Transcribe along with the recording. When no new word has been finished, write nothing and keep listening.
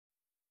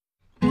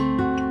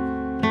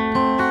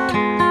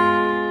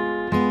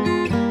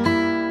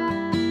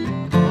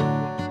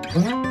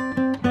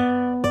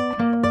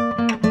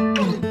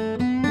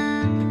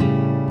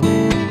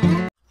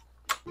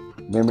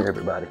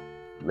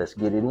let's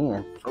get it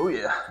in. Oh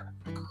yeah.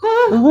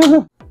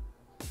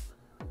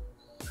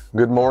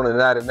 Good morning,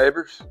 Natty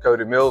neighbors.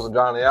 Cody Mills and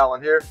Johnny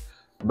Allen here.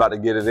 About to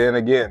get it in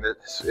again. It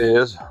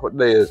is, what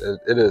day is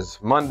it? It is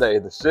Monday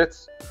the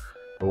 6th.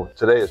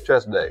 Today is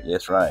chest day.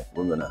 That's right.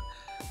 We're gonna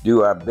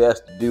do our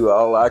best to do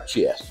all our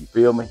chest. You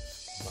feel me?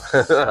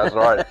 That's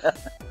right.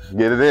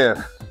 Get it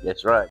in.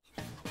 That's right.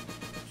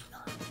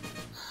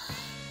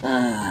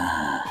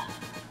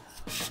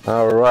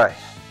 All right.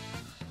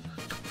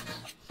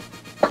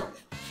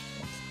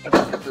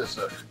 Let's get this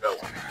sucker going.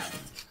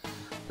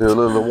 Do a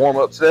little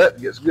warm-up set.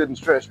 Gets good and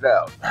stretched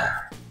out.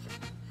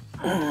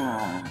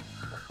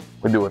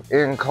 We're doing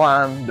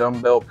incline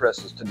dumbbell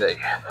presses today.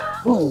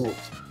 Ooh.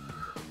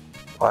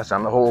 Last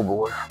time the whole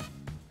boy.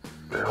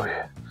 Oh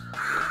yeah.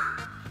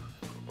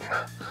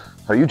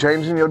 Are you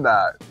changing your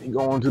diet? You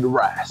going to the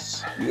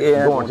rice?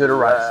 Yeah, going to the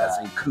rice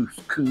and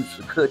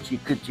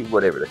coochie,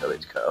 whatever the hell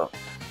it's called.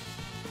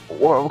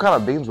 What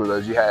kind of beans were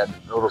those you had?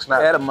 Little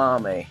snap?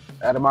 Edamame.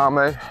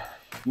 Edamame?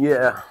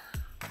 Yeah.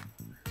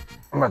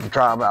 I'm about to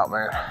try them out,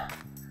 man.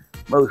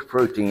 Most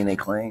protein, they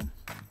claim.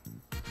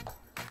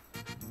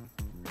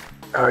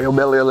 Your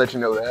belly will let you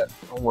know that.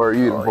 Don't worry,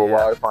 you eating for a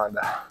while to find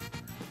out.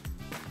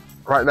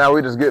 Right now,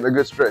 we're just getting a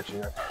good stretch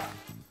in.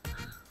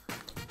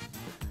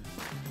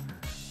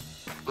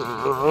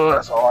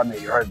 That's all I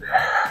need right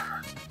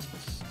there.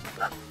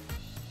 I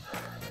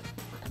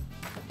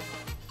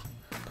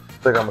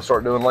think I'm gonna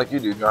start doing like you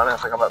do, Johnny. I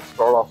think I'm about to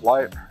start off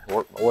light,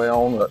 work my way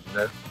on up.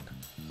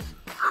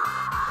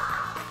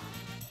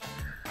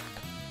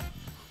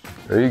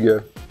 There you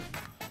go.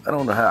 I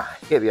don't know how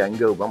heavy I can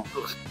go, but I'm gonna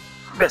go as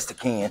best I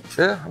can.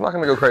 Yeah, I'm not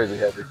gonna go crazy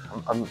heavy.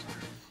 I'll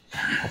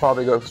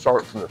probably go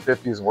start from the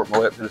 50s and work my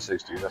way up to the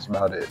 60s. That's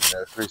about it.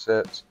 3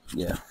 sets.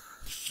 Yeah.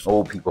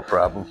 Old people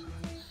problems.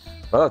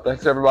 Well,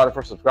 thanks everybody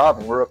for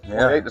subscribing. We're up to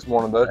 28 this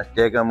morning, bud. I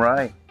think I'm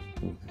right.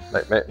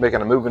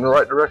 Making a move in the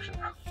right direction.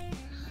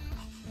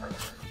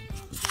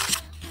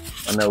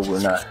 I know we're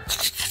not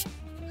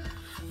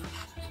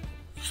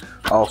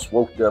all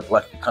swoked up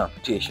like the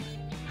competition.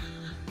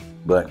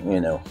 But,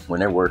 you know, when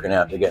they're working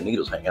out, they got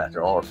needles hanging out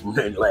their arm from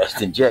their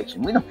last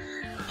injection. We don't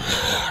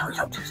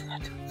do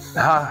that.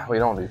 Nah, we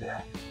don't do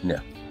that. No.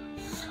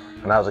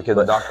 When I was a kid,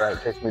 the doctor had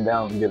to chase me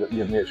down and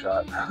give me a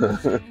shot.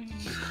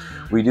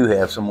 We do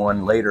have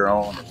someone later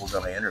on that we're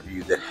going to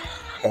interview that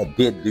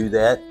did do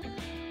that,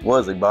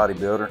 was a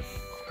bodybuilder.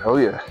 Oh,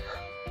 yeah.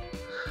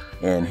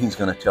 And he's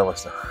going to tell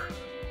us the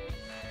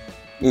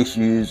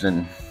issues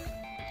and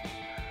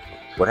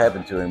what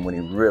happened to him when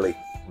he really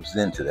was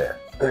into that.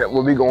 Yeah,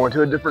 we'll be going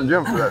to a different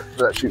gym for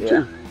that shoot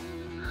too.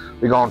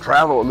 We're gonna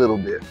travel a little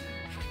bit.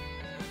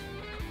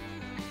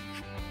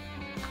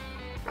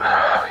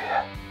 Oh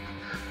yeah.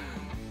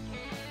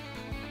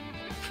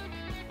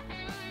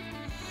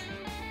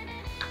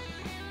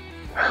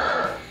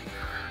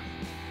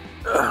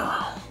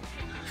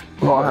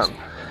 Well,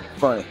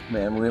 funny,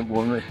 man.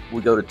 When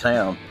we go to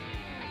town,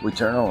 we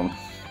turn on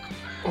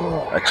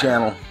a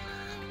channel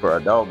for our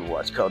dog to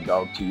watch called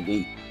Dog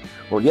TV.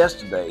 Well,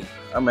 yesterday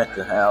I'm at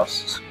the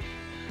house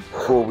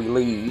before we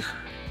leave,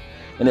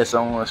 and it's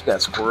on. It's got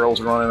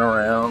squirrels running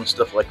around and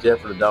stuff like that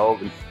for the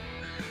dog, and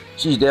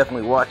she's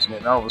definitely watching it.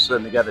 And all of a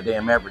sudden, they got a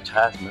damn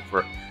advertisement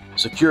for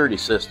security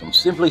system,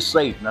 Simply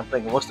Safe. And I'm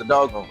thinking, what's the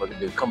dog gonna fucking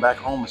do? Come back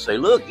home and say,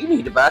 look, you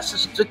need to buy a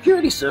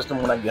security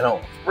system when I get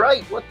home,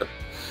 right? What the?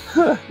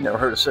 Never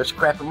heard of such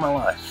crap in my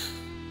life.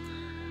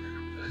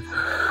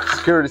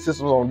 Security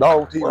systems on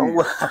Dog TV.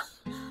 Well,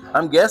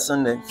 I'm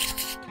guessing that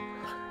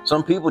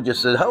some people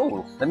just said,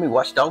 oh, let me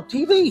watch Dog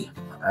TV.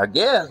 I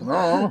guess.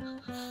 No.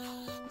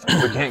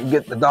 We can't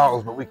get the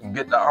dogs, but we can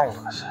get the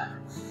owners.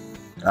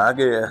 I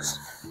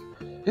guess.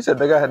 He said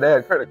they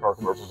had credit card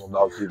commercials on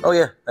Dog TV. Oh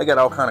yeah, they got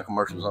all kind of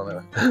commercials on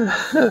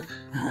there.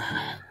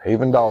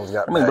 Even dogs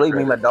got. I mean, believe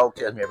me, my dog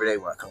tells me every day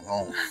when I come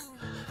home.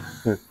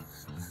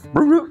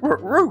 Roo, roo,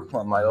 roo.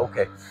 I'm like,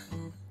 okay.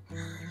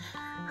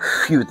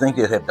 You would think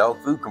they'd have dog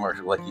food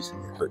commercials like you said,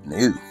 but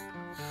no.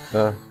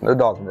 No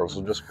dog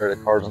commercials, just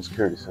credit cards and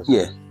security systems.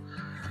 Yeah.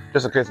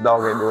 Just in case the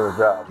dog ain't doing his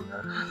job, you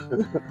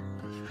know.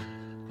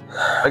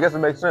 I guess it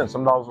makes sense.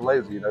 Some dogs are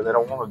lazy, you know. They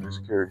don't want to do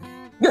security.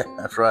 Yeah,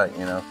 that's right,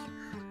 you know.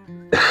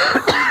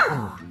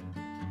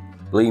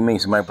 Believe me,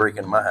 somebody break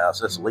into my house,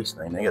 that's the least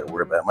thing they got to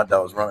worry about. My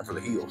dog's running for the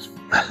hills.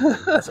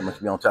 That's how much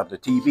be on top of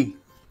the TV.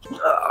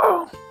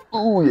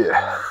 Oh,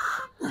 yeah.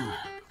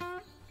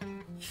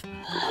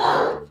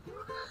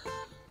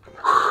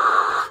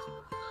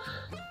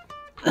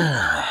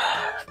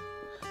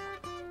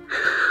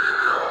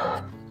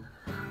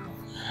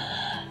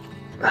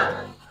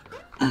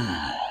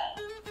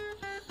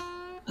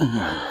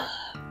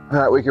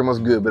 That weekend was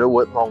good, but it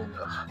wasn't long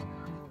enough.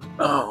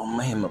 Oh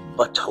man, my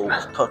butthole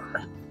is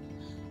puckering.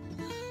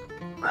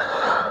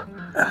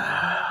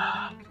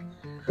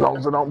 As long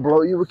as I don't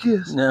blow you a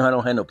kiss. No, I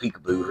don't have no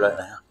peekaboo right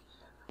now.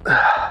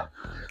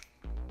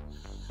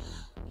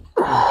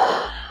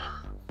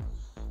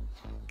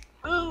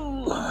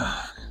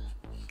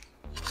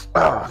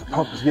 The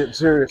pump is getting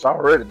serious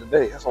already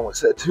today. That's only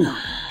set 2.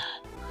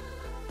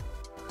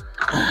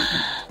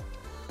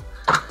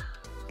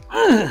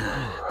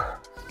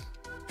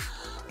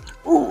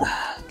 Ooh.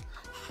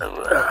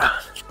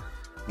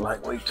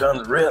 Lightweight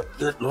tons of rep.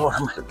 Good Lord,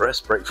 I'm at the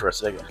breast break for a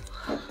second.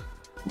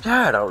 I'm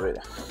tired already.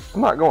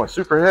 I'm not going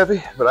super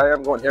heavy, but I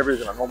am going heavier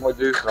than I normally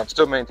do. But I'm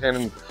still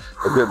maintaining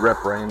a good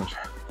rep range.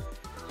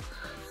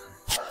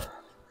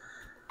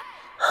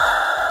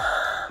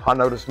 I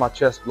notice my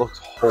chest looks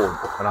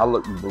horrible, and I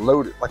look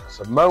bloated like a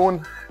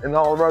Samoan in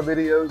all of our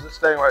videos. This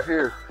thing right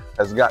here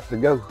has got to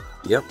go.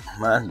 Yep,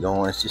 mine's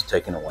going. It's just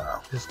taking a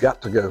while. It's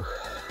got to go.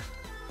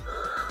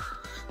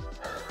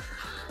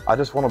 I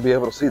just want to be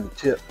able to see the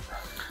tip.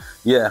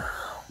 Yeah,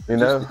 you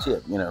know, just the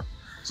tip. You know,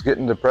 it's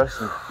getting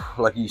depressing.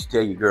 Like you used to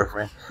tell your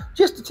girlfriend,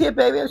 just the tip,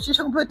 baby. I was just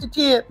gonna put the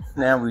tip.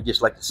 Now we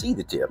just like to see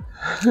the tip.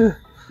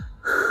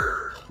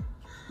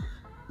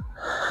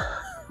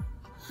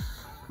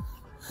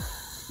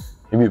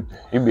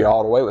 You'd be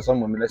all the way with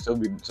some women, they still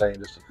be saying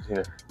just, you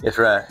know. That's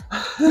right.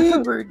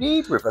 Deeper,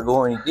 deeper. If I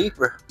go any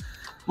deeper,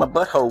 my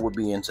butthole would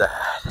be inside.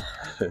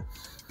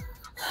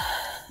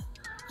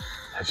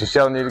 She's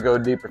telling you to go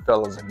deeper,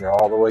 fellas, and you're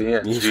all the way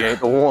in. She ain't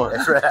the one.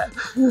 That's right.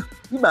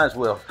 You might as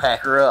well pack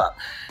her up.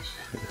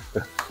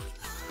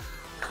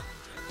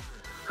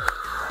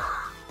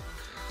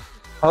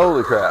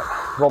 Holy crap.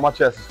 Well, my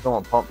chest is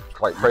feeling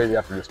pumped like crazy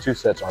after just 2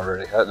 sets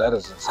already. That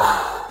is insane.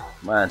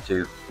 Mine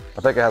too. I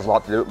think it has a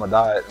lot to do with my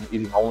diet and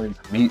eating only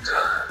meat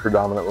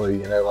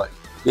predominantly, you know, like.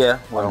 Yeah.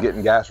 Well, I'm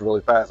getting gas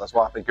really fast. That's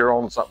why I think you're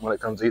on something when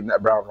it comes to eating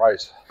that brown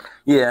rice.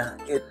 Yeah,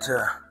 If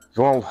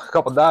you want a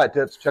couple diet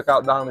tips, check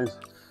out Donnie's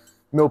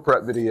meal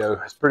prep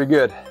video. It's pretty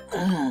good.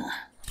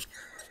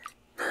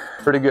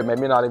 Pretty good. Made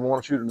me not even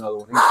want to shoot another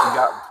one.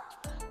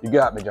 You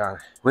got me, Johnny.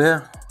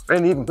 Well, I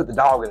didn't even put the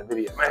dog in the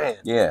video, man.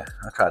 Yeah,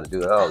 I try to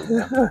do it all.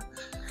 You know?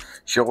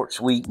 Short,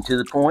 sweet, and to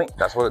the point.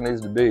 That's what it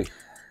needs to be.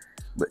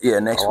 But yeah,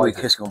 next week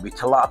it's gonna be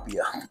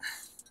tilapia.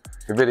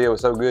 Your video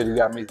was so good, you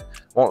got me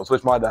wanting to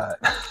switch my diet.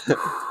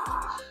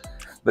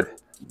 But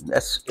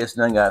it's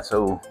done got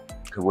so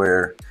to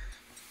where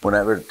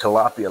whenever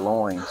tilapia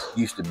loins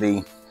used to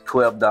be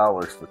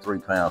 $12 for 3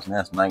 pounds, and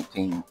that's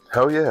 19.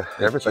 Hell yeah,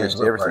 everything's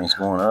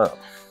going up.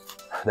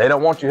 They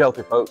don't want you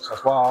healthy, folks.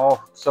 That's why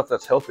all stuff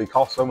that's healthy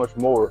costs so much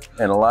more.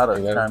 And a lot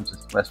of times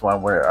that's why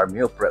our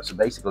meal preps are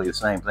basically the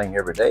same thing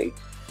every day,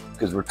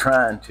 because we're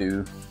trying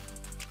to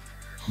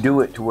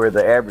do it to where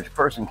the average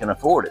person can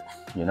afford it,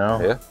 you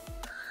know? Yeah.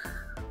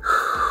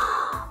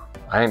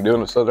 I ain't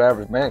doing it so the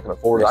average man can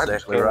afford it.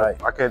 Exactly right.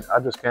 I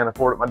just can't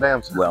afford it my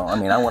damn self. Well, I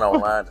mean, I went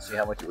online to see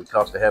how much it would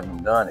cost to have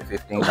them done at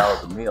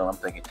 $15 a meal. I'm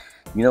thinking,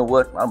 you know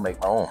what? I'll make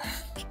my own.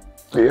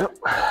 Yep.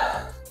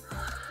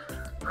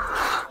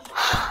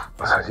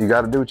 You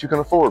got to do what you can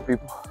afford,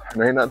 people.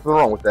 There ain't nothing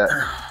wrong with that.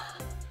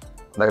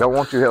 They don't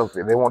want you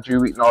healthy. They want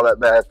you eating all that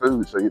bad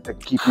food so they can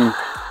keep you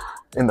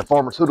in the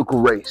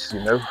pharmaceutical race,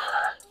 you know?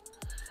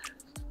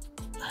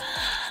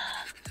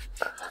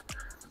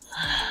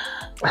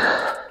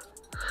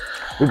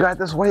 We got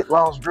this weight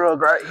loss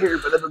drug right here,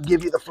 but it'll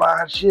give you the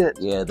flying shit.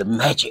 Yeah, the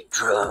magic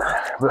drug.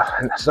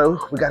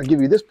 So we got to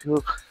give you this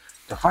pill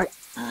to fight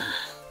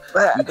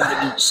that. You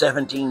got to eat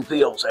 17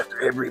 pills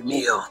after every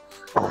meal.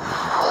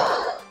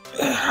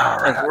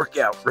 And work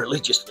out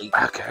religiously.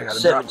 Okay,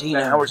 17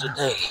 hours a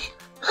day.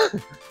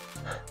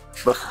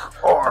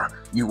 Or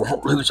you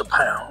won't lose a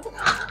pound.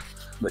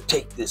 But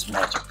take this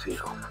magic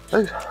pill.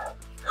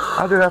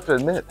 I do have to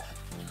admit,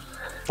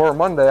 for a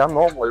Monday, I'm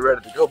normally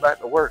ready to go back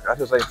to work. I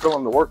just ain't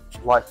feeling the work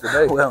life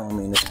today. Well, I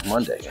mean, it's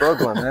Monday.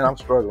 Struggling, man. I'm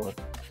struggling.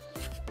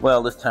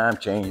 Well, this time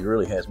change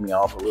really has me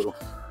off a little.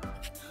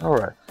 All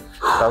right.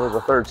 That was the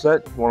third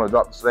set. You want to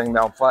drop this thing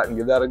down flat and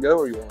give that a go,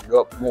 or you want to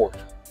go up more?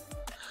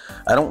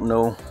 I don't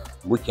know.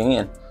 We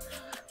can.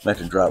 I have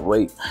to drop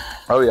weight.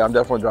 Oh, yeah. I'm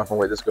definitely dropping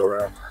weight this go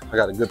around. I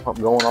got a good pump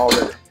going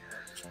already.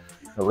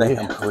 We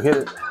hit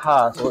it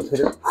high, so let's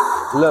hit it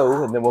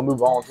low, and then we'll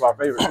move on to our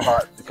favorite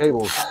spot, the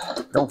cables.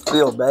 Don't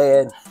feel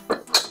bad.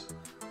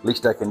 At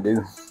least I can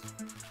do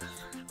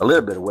a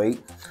little bit of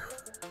weight.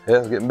 Yeah,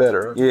 it's getting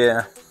better. Huh?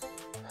 Yeah.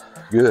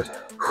 Good.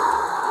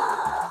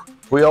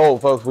 We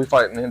old folks, we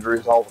fighting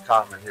injuries all the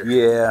time in here.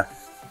 Yeah.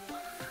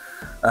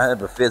 I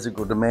have a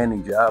physical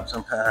demanding job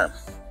sometimes.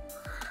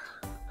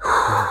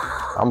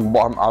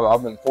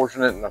 I've been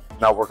fortunate and I'm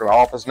now working in an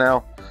office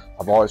now.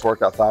 I've always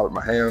worked outside with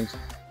my hands.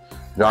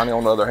 Johnny,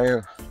 on the other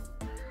hand,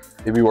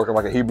 he'd be working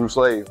like a Hebrew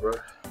slave, bro.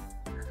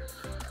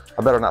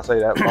 I better not say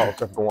that with all the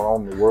stuff going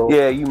on in the world.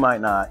 Yeah, you might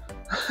not.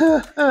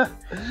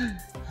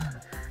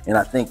 And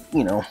I think,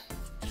 you know,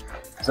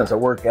 since I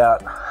work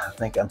out, I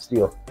think I'm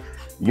still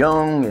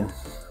young and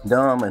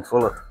dumb and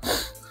full of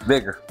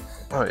vigor.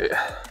 Oh,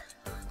 yeah.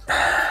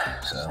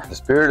 So the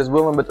spirit is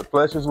willing, but the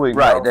flesh is weak.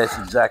 Right, that's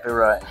exactly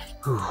right.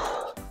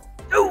 Oh,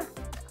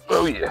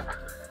 yeah.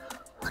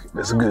 Let's get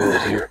this good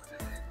here.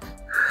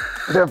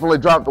 Definitely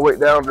drop the weight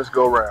down, just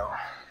go around.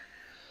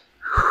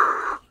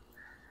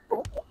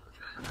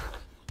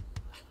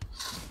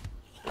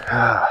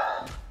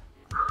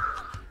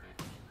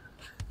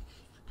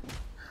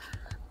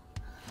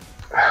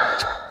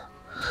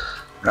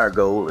 Our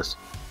goal is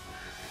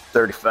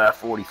 35,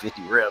 40,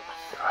 50 reps.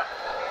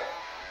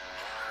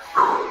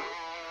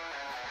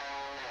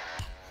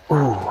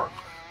 Ooh.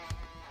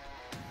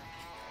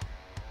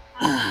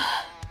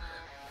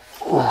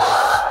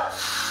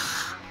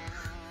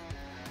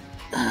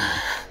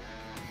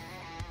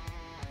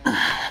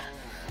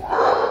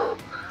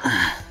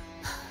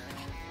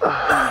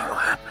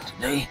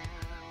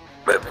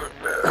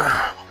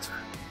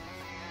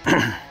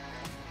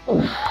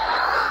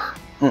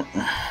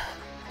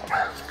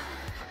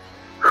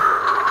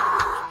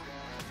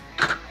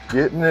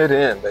 Getting it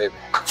in, baby.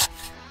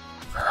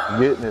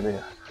 Getting it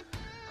in.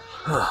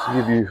 To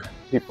give you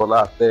people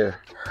out there,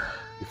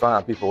 you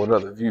find people with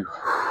another view.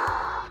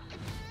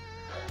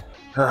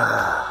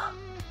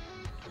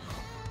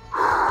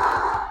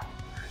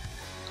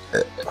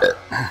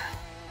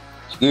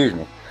 Excuse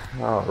me.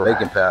 All right.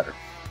 Baking powder.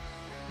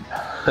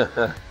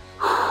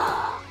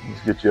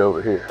 Let's get you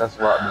over here. That's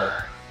a lot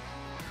better.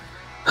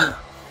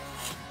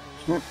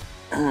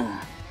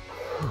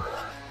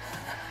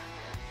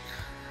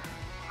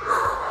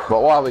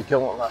 But why are we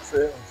killing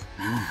ourselves?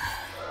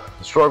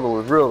 The struggle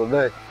is real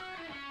today.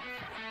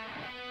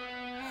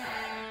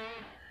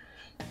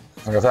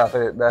 Like I said, I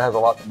think that has a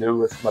lot to do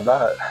with my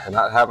diet and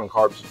not having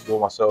carbs to fuel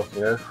myself,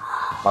 you know.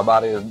 My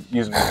body is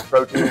using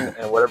protein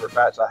and whatever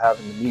fats I have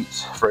in the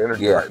meats for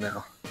energy right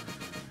now.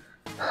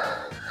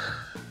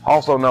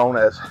 Also known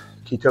as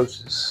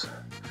ketosis.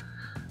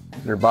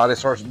 Your body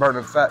starts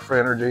burning fat for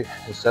energy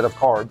instead of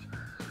carbs.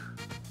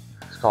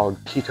 It's called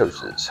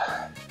ketosis.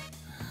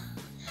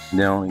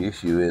 The only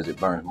issue is it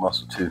burns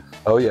muscle too.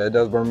 Oh yeah, it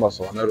does burn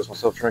muscle. I notice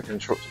myself shrinking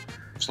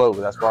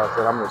slowly. That's why I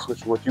said I'm gonna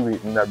switch to what you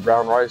eat, and that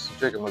brown rice and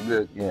chicken look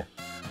good. Yeah.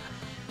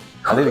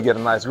 I need to get a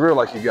nice grill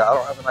like you got. I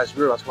don't have a nice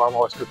grill. That's why I'm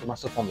always cooking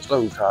myself on the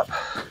stove top.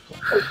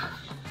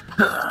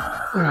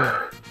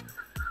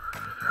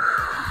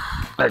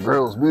 That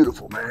grill's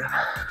beautiful, man.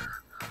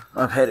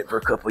 I've had it for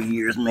a couple of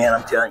years, man.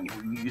 I'm telling you,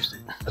 we used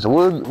it. Is it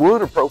wood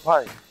or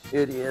propane?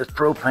 It is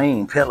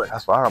propane pellet.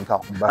 That's what I'm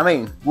talking about. I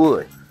mean,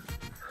 wood.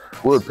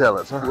 Wood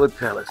pellets, huh? Wood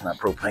pellets, not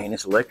propane.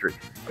 It's electric.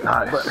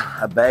 Nice. But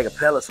a bag of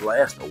pellets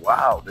lasts a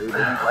while, dude. It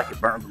ain't like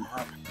it burns them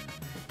up.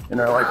 And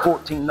they're like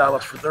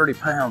 $14 for 30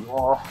 pounds.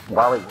 Oh,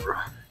 Wally World.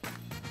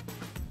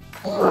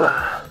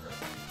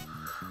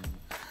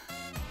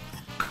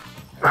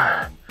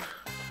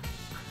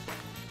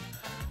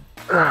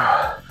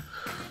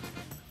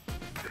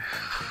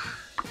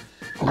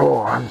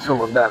 Oh, I'm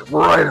feeling that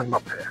right in my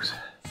pecs.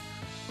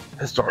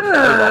 It's starting to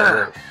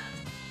hurt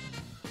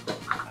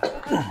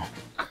already.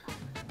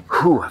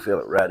 Whew, I feel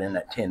it right in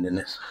that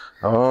tenderness.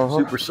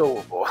 Super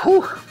sore, boy.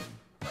 Whew.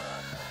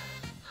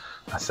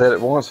 I said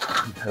it once,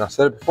 and I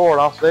said it before,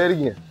 and I'll say it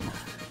again.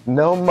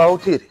 No more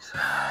titties.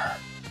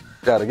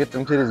 Gotta get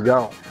them titties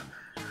gone.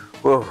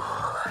 Whoa.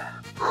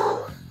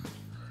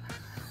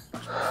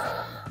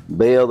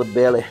 Bail the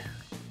belly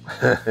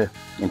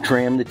and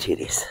trim the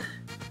titties.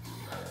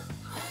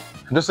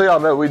 Just so y'all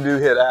know, we do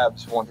hit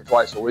abs once or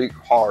twice a week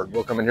hard.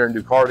 We'll come in here and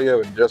do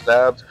cardio and just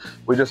abs.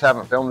 We just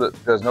haven't filmed it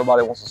because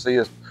nobody wants to see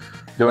us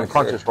doing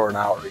crunches for an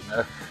hour, you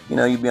know? You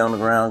know, you be on the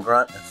ground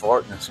grunting and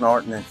farting and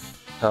snorting, and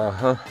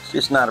it's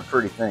just not a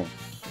pretty thing.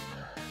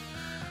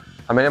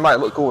 I mean, it might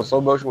look cool in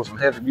slow motion with some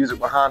heavy music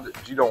behind it,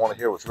 but you don't want to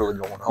hear what's really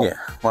going on. Yeah,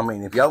 well, I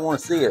mean, if y'all want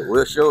to see it,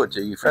 we'll show it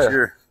to you for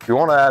sure. If you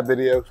want to add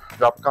video,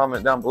 drop a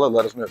comment down below,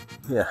 let us know.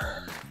 Yeah.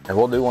 And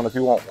we'll do one if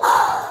you want one.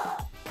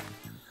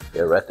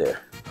 Yeah, right there.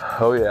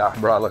 Oh yeah,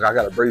 bro, look, I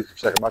gotta breathe for a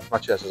second. My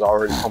chest is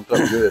already pumped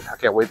up good. I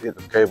can't wait to hit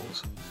them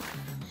cables.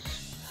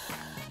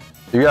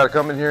 You gotta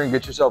come in here and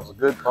get yourselves a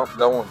good pump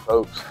going,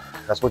 folks.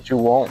 That's what you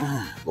want.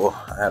 Well,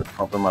 I had a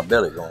pump in my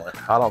belly going.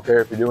 I don't care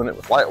if you're doing it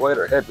with lightweight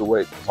or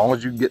heavyweight. As long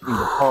as you get them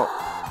to pump,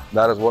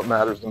 that is what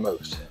matters the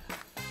most.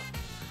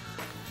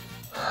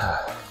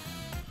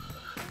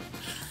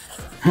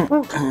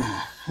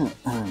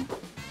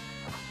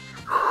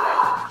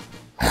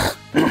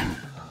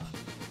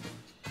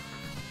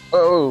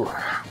 Oh,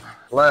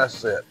 last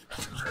set.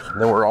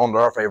 And then we're on to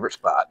our favorite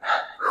spot.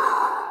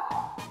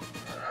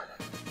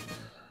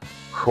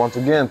 Once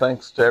again,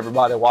 thanks to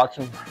everybody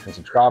watching and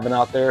subscribing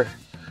out there.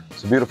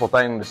 It's a beautiful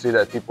thing to see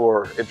that people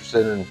are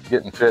interested in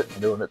getting fit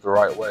and doing it the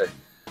right way.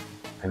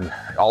 And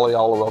all of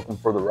y'all are welcome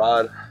for the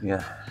ride.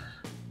 Yeah.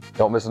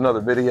 Don't miss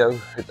another video.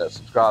 Hit that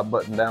subscribe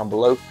button down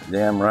below.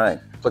 Damn right.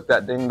 Click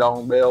that ding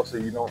dong bell so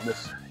you don't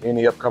miss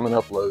any upcoming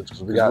uploads,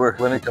 because we got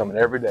plenty coming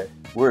every day.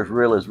 We're as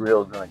real as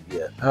real is gonna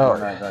get. Oh,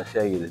 I'm not gonna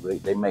tell you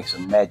that they make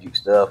some magic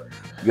stuff.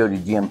 You go to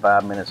the gym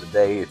 5 minutes a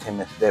day or 10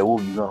 minutes a day, oh,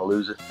 you're gonna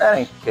lose it. That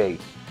ain't the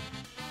case.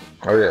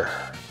 Oh yeah.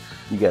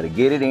 You gotta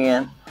get it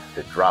in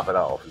to drop it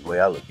off, is the way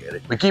I look at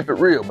it. We keep it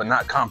real, but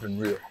not comping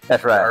real.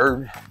 That's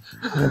right.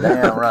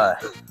 Damn right.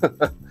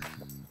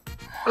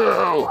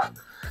 Oh.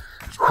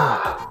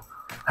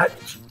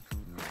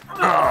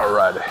 All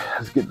righty,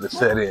 let's get the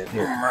set in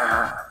here.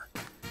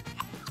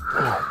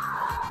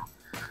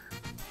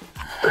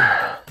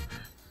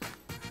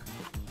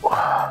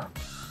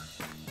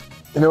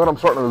 You know what I'm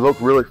starting to look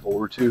really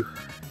forward to?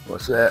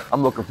 What's that?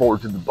 I'm looking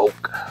forward to the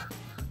bulk.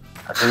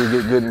 After we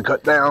get good and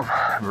cut down,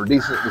 and we're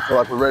decent, we feel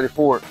like we're ready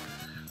for it.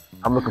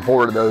 I'm looking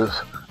forward to those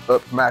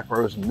up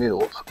macros and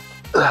meals.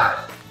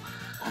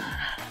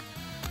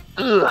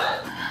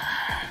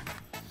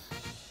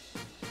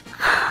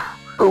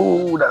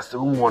 Oh, that's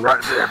the one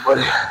right there,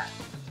 buddy.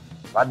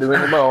 If I do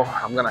any more,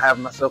 I'm gonna have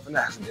myself an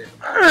accident.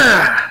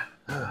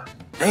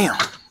 Damn.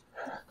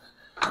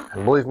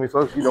 And believe me,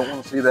 folks, you don't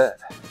want to see that.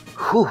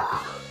 Whew.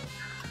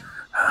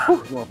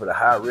 I'm going for the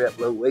high rep,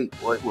 low weight,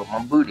 boy, with my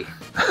booty.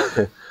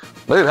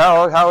 Dude,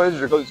 how is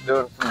your glutes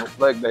doing from the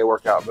leg day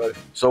workout, buddy?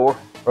 Sore.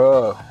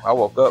 I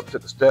woke up,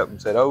 took a step,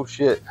 and said, "Oh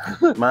shit,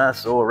 my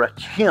sore right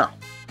here."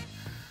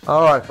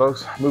 All right,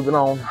 folks, moving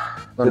on.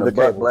 To the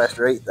Butt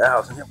Blaster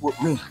 8000, it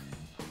whooped me.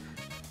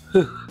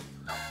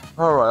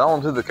 All right,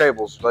 on to the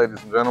cables,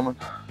 ladies and gentlemen.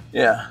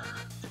 Yeah,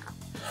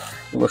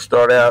 we'll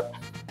start out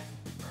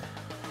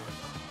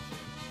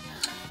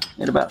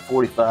at about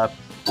 40 pounds.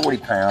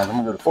 I'm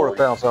gonna go to 40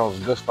 pounds sounds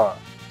just fine.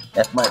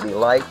 That might be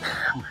light.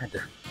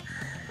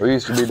 We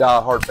used to be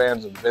die-hard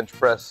fans of bench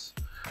press,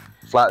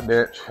 flat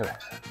bench,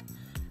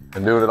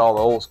 and doing it all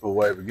the old school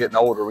way. But getting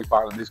older, we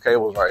find that these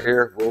cables right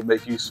here will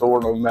make you sore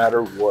no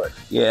matter what.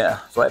 Yeah,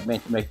 flat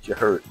bench makes you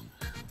hurt.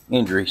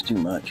 Injuries too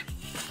much.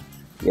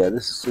 Yeah,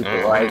 this is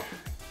super light.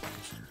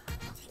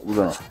 We're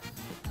gonna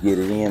get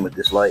it in with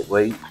this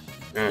lightweight.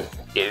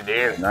 Get it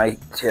in. Nice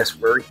chest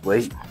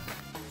weight.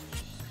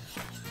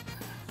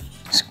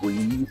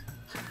 Squeeze.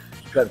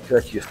 Try to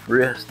touch your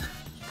wrist.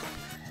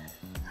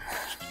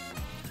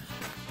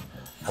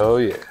 Oh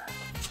yeah.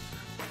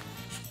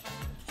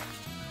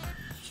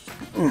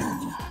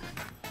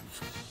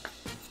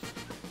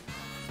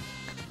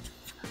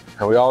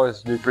 And we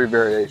always do 3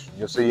 variations.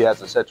 You'll see he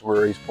has a set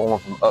where he's pulling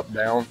from up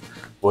down.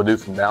 We'll do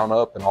from down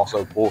up and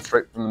also pull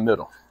straight from the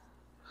middle.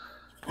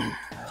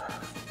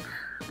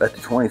 At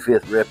the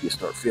 25th rep, you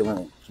start feeling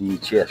it in your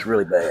chest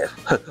really bad.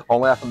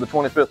 Only after the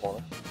 25th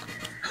one.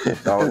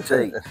 That's all it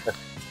takes.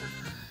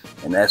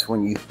 And that's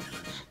when you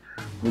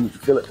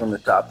feel it from the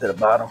top to the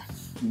bottom,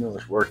 you know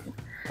it's working.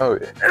 Oh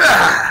yeah.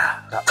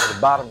 Top to the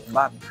bottom,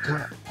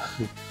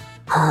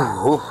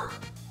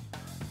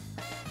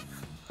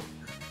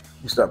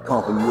 You start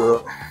pumping you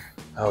up.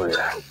 Oh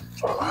yeah.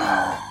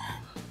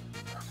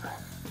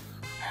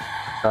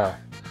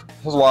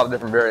 There's a lot of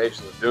different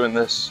variations of doing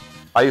this.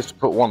 I used to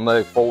put one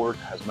leg forward,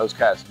 as most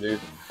cats do.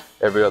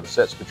 Every other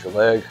set, split your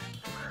leg.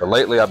 But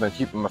lately, I've been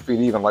keeping my feet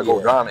even like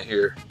old Johnny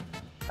here.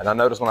 And I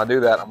notice when I do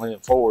that, I'm leaning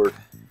forward.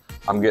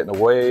 I'm getting a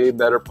way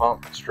better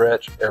pump,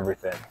 stretch,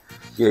 everything.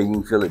 Yeah, you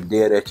can feel it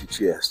dead at your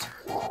chest.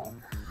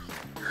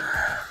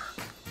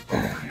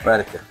 Right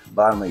at the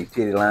bottom of your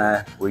titty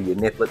line, where your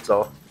niplets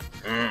are.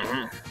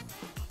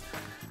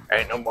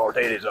 Ain't no more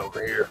titties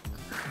over here.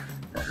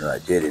 That's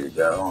right, titty to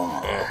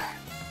go.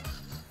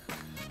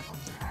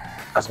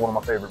 That's one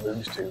of my favorite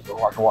movies too, bro.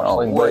 I can watch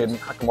Sling Blade.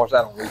 I can watch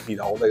that on repeat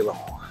all day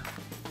long.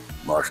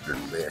 Mustard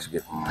and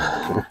biscuit.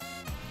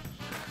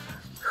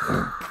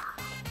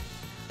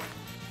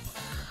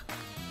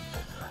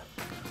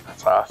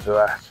 That's how I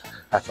feel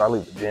after I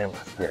leave the gym.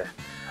 Yeah.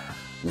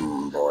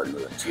 Boy,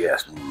 little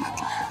chest.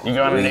 You're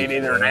gonna need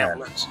either an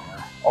ambulance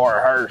or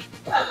a hearse.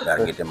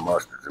 Gotta get them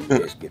mustards and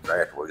biscuits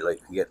right after we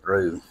can get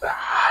through.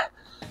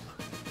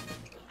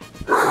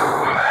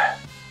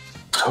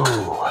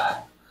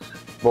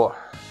 Boy,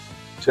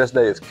 chest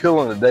day is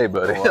killing the day,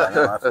 buddy. Oh, I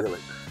know, I feel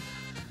it.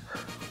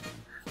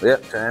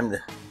 Yep, time to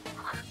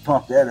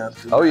pump that up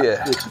to oh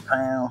yeah, 50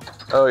 pounds.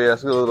 Oh yeah,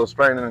 it's a little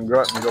straining and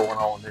grunting going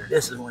on there.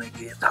 This is when it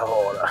gets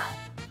harder.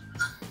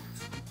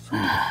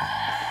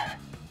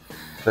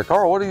 So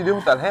Carl, what are you doing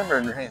with that hammer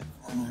in your hand?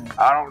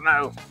 I don't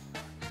know.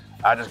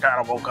 I just kind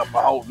of woke up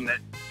holding it.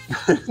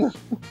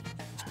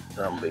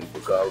 Some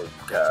people call it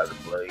Kaiser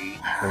blade.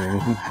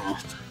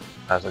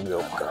 That's a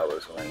good one. Call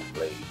it sling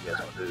blade. Yes,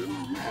 I do.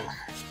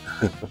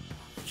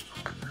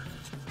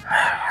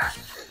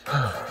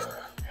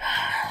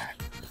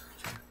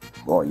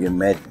 Boy, you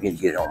imagine you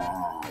get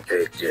on,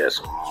 take this.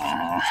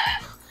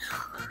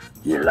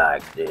 You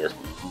like this.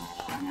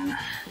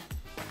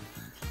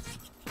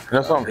 You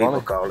know something People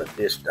funny? call it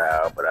this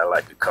style, but I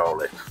like to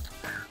call it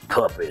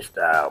puppy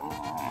style.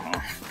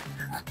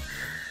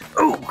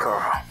 Oh,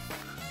 Carl.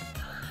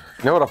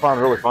 You know what I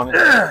find really funny?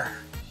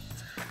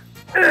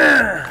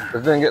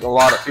 We've been getting a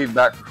lot of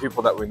feedback from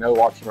people that we know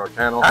watching our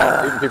channel,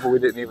 even people we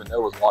didn't even know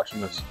was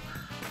watching us.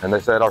 And they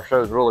said our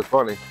show is really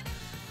funny.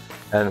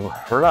 And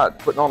we're not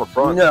putting on a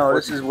front. No,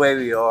 this is the way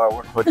we are.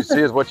 What you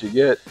see is what you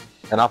get.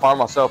 And I find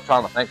myself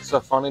trying to think of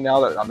stuff funny now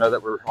that I know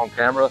that we're on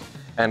camera.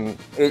 And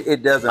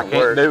it doesn't I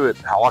can't do it.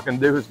 All I can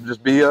do is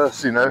just be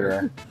us, you know.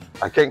 Yeah.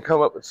 I can't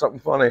come up with something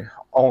funny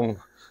on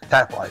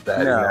tap like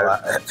that. No, you know?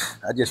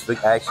 I just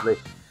think actually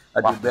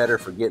I do better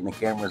for getting the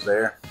cameras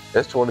there.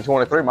 It's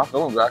 2023. My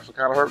feelings are actually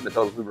kind of hurt. They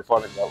told us we were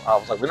funny. I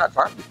was like, we're not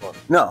trying to be funny.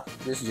 No,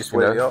 this is just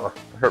where we are.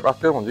 Hurt my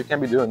feelings. You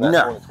can't be doing that in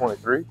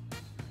 2023.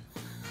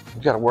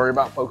 You got to worry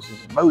about folks'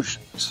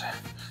 emotions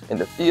and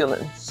their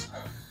feelings.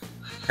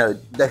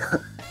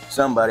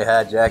 Somebody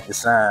hijacked the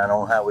sign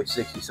on Highway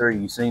 63.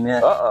 You seen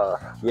that?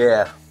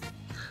 Yeah.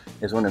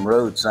 It's one of them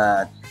road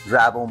signs.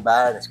 Drive on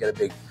by and it's got a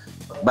big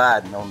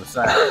Biden on the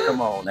sign.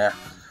 Come on now.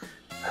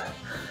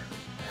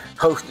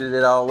 Posted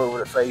it all over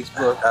the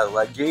Facebook. I was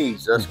like,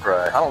 Jesus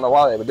Christ. I don't know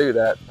why they would do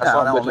that. I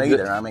don't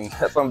either. I mean,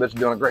 that some bitch is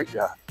doing a great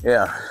job.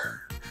 Yeah.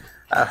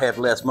 I have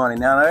less money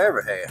now than I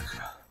ever have.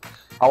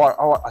 I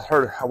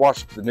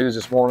watched the news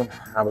this morning.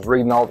 I was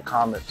reading all the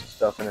comments and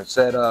stuff, and it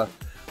said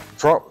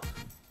Trump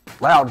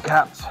loud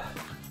caps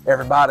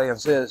everybody and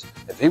says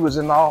if he was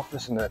in the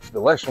office and if the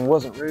election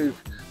wasn't rigged,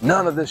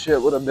 none of this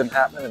shit would have been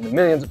happening and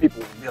millions of people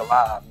would be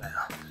alive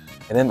now.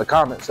 And in the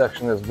comment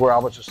section is where I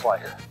was just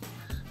like,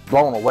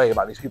 blown away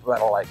by these people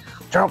that are like,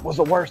 Trump was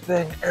the worst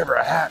thing ever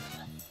happened.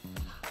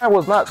 I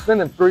was not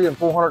spending $300 and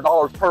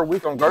 $400 per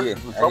week on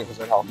groceries when Trump was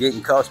at home.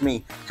 It cost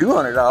me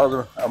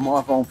 $200 a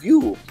month on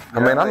fuel.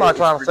 I mean, I'm not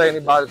trying to say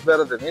anybody's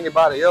better than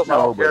anybody else. I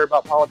don't care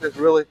about politics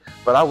really,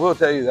 but I will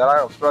tell you that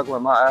I am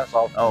struggling my ass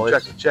off. Oh,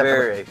 check to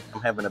check.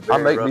 I'm having a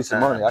very I make rough me some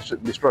time. money. I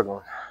shouldn't be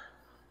struggling.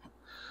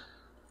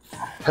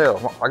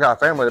 Hell, I got a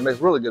family that makes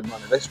really good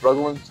money. They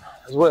struggling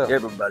as well.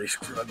 Everybody's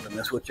struggling.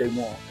 That's what they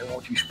want. They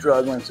want you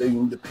struggling so you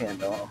can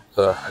depend on them.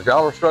 So if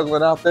y'all are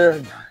struggling out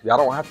there, y'all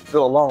don't have to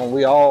feel alone.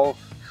 We all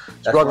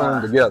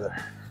struggling together.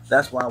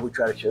 That's why we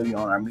try to show you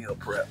on our meal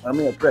prep. Our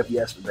meal prep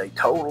yesterday,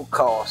 total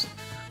cost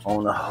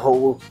on the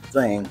whole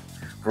thing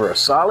for a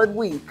solid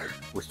week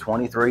was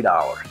 $23.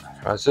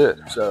 That's it.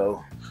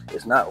 So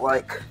it's not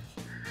like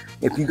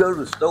if you go to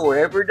the store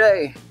every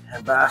day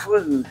and buy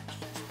food,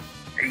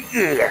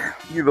 yeah,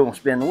 you're gonna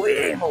spend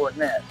way more than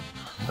that.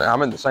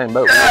 I'm in the same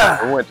boat.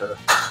 We went to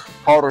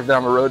Halter's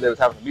down the road. They was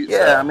having a meat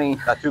sale. I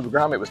mean, that tube of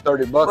ground meat was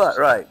 $30. But,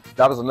 right.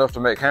 That was enough to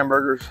make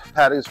hamburgers,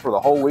 patties for the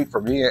whole week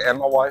for me and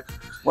my wife.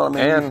 Well, I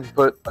mean, and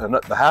put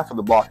the half of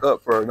the block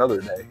up for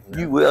another day.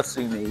 You will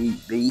see me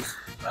eat beef,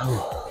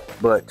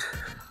 but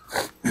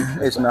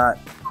it's not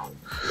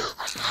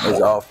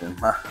as often.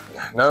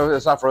 No,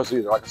 it's not for us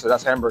either. Like I said,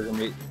 that's hamburger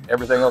meat.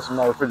 Everything else in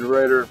my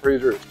refrigerator and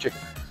freezer is chicken.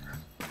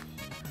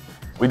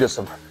 We just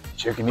some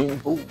chicken eating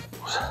fools.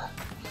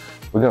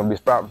 We're gonna be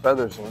sprouting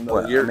feathers in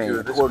another year. I mean,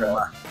 according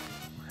to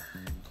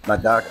my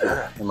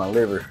doctor in my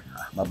liver,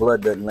 my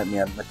blood doesn't let me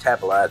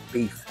metabolize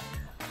beef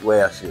the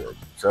way I should.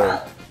 So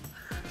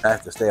I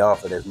have to stay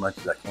off it as much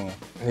as I can.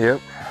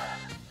 Yep.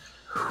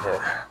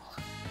 Yeah.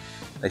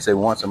 They say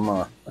once a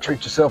month.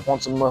 Treat yourself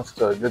once a month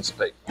to a good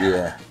steak.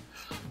 Yeah.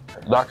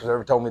 If the doctors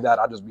ever told me that,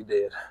 I'd just be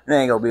dead. It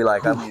ain't gonna be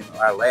like, I mean,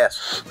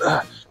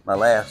 my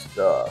last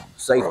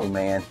safety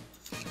man,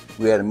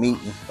 we had a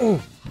meeting, and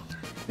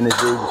this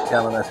dude was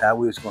telling us how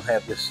we was gonna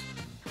have this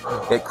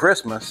at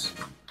Christmas.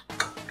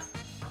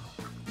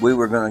 We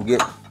were gonna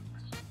get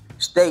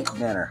steak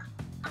dinner,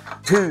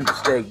 tube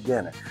steak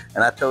dinner,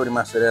 and I told him,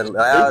 I said,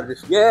 loud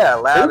as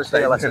hell. I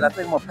said, I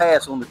think I'm gonna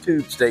pass on the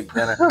tube steak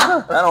dinner.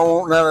 I don't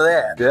want none of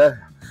that. Yeah,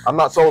 I'm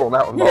not sold on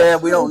that one. Yeah,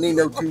 we don't need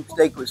no tube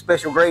steak with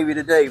special gravy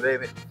today,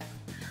 baby.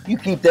 You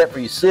keep that for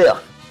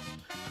yourself.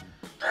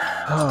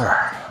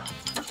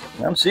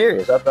 I'm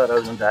serious. I thought I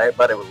was gonna die.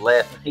 Everybody was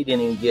laughing. He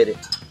didn't even get it.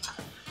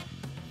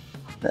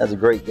 That's a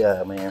great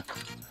guy, man.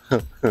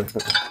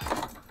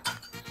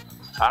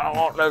 I don't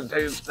want no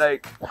tube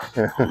steak.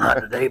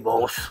 Not today,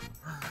 boss.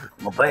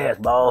 I'm a pass,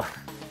 boss.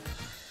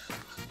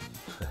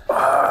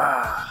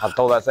 I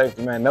told that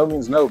safety man, no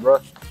means no, bro.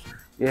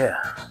 Yeah.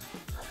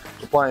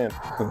 We're playing.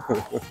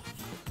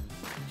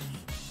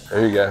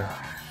 There you go.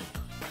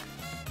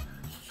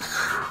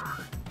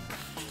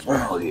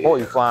 Oh, yeah. Boy,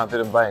 you flying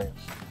through them veins.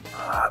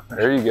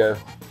 There you go.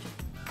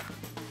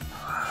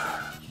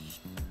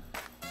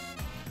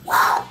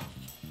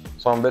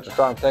 Some bitch is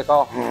trying to take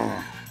off.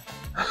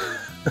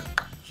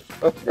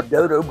 The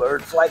dodo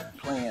bird flight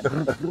plan.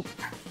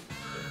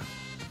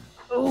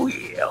 Oh,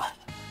 yeah.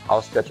 I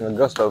was catching a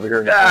gust over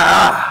here.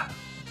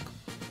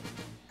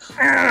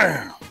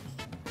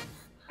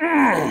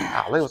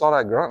 Golly, with all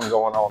that grunting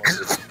going on.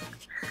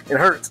 It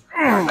hurts.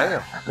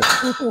 Damn.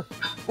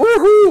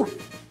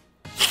 Woohoo!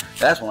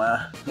 That's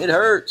why. It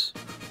hurts.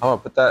 I'm gonna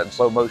put that in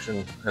slow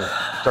motion and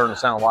turn the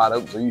sound wide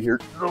open so you hear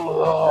it.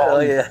 Oh,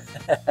 yeah.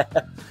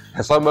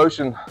 In slow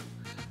motion,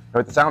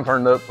 with the sound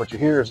turned up, what you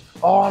hear is,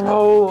 oh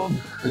no.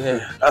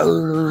 Yeah.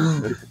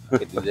 Oh. I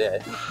can do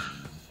that.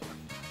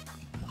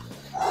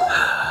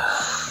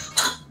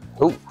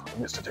 Oh, I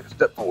missed to take a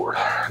step forward.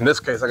 In this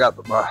case, I got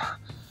to put my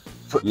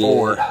foot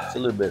forward. It's a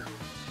little bit.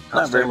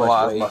 Not very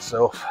much weight.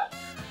 Myself.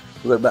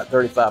 We got about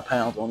 35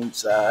 pounds on each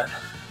side.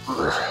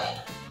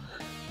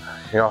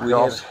 You know, we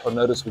also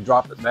notice we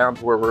drop it down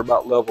to where we're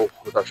about level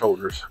with our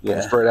shoulders.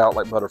 Yeah. Straight out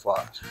like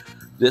butterflies.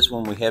 This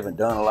one we haven't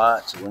done a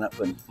lot, so we're not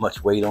putting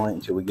much weight on it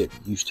until we get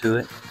used to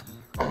it.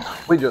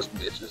 We just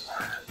bitches.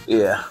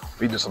 Yeah.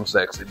 We just some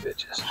sexy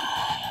bitches.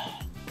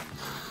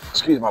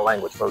 Excuse my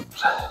language,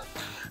 folks.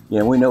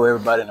 Yeah, we know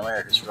everybody in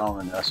America is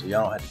stronger than us, so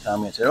y'all don't have to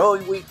comment and say, oh,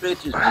 you weak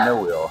bitches. We know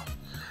we are.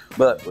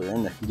 But we're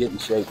into getting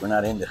shape. We're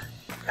not into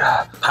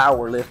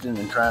powerlifting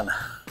and trying to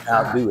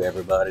outdo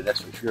everybody,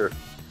 that's for sure.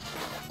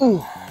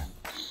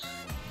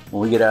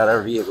 When we get out of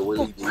our vehicle, we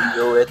leave the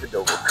ego at the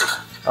door.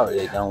 Oh,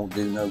 they don't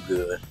do no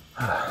good.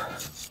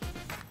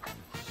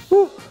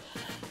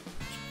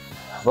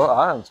 Well,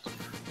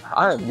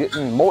 I am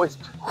getting moist.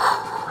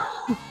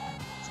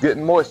 It's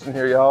getting moist in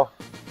here, y'all.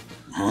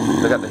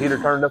 They got the heater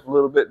turned up a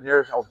little bit in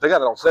here. Oh, they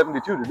got it on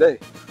 72 today.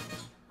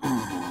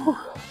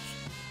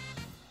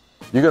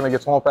 You're gonna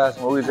get swamp ass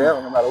in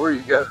Louisiana no matter where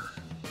you go.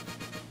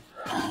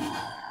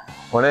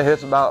 When it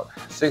hits about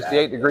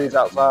 68 degrees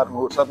outside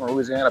in southern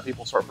Louisiana,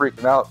 people start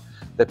freaking out.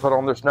 They put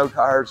on their snow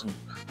tires and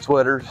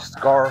sweaters,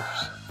 scarves.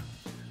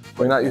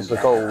 We're not used to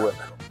cold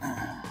weather.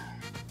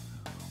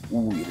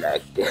 Ooh, you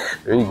like that.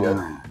 There you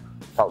go.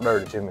 Talk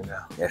dirty to me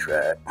now. That's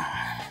right.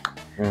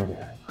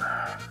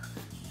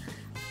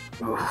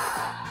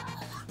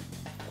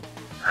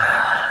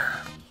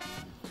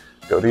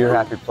 Go to your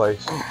happy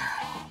place.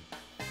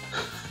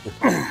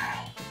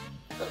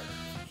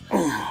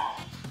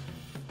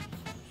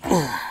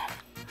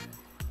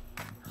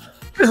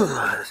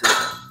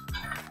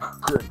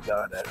 Good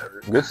God, that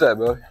hurt. Good set,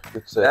 buddy.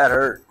 Good set. That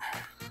hurt.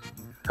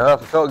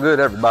 If it felt good,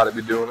 everybody'd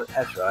be doing it.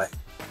 That's right.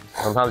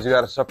 Sometimes you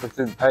got to suffer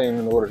through the pain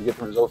in order to get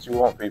the results you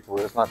want, people.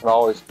 It's not going to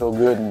always feel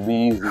good and be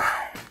easy.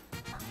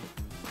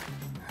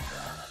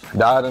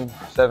 Dieting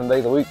 7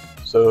 days a week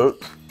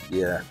sucks.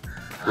 Yeah,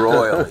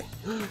 royally.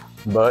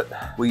 But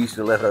we used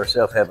to let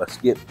ourselves have a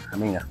cheat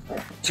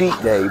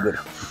day, but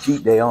a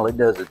cheat day, all it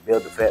does is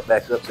build the fat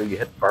back up so you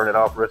have to burn it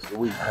off the rest of the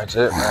week. That's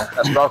it, man.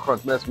 That straw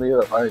crunch messed me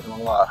up. I ain't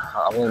gonna lie.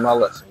 I learned my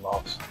lesson,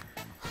 boss.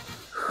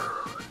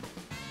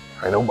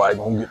 Ain't nobody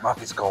gonna get my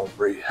piece of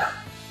cornbread.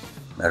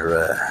 That's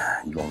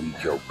right. You gonna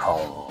eat your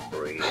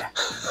cornbread.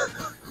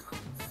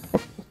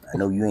 I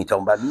know you ain't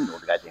talking about me, no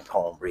goddamn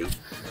cornbread.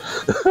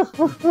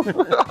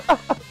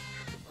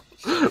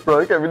 Bro,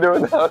 you can't be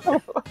doing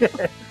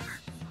that.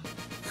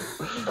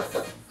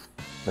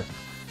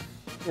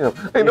 You know,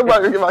 ain't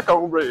nobody gonna get my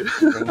cornbread.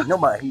 Ain't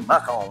nobody eat my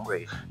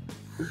cornbread.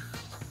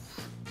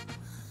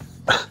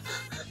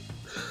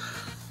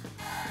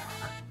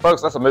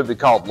 Folks, that's a movie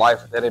called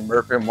Life with Eddie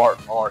Murphy and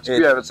Martin Lawrence. If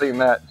you haven't seen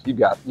that, you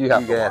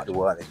have to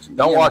watch it.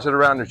 Don't watch it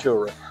around your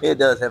children. It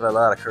does have a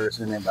lot of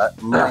cursing in it, but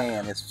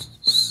man, it's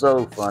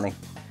so funny.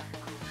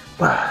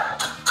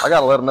 I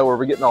gotta let them know where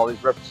we're getting all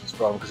these references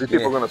from, because these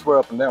people are gonna swear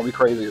up and down we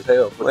crazy as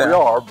hell, but we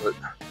are. But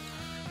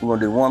we're gonna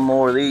do one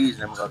more of these,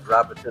 and then we're gonna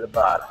drop it to the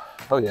bottom.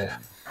 Oh yeah,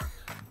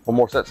 one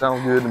more set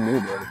sounds good to me,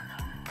 buddy.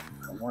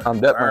 I'm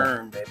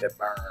definitely burn, baby,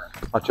 burn.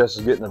 My chest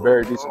is getting a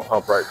very decent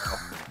pump right now.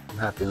 I'm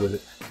happy with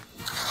it.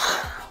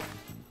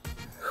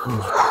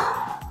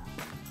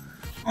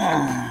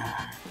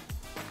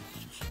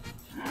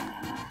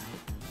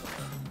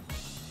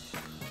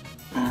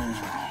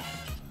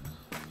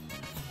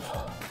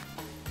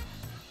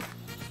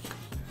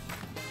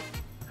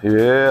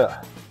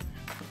 Yeah.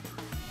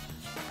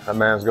 That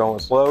man's going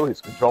slow. He's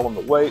controlling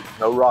the weight.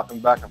 No rocking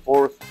back and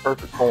forth.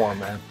 Perfect form,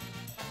 man.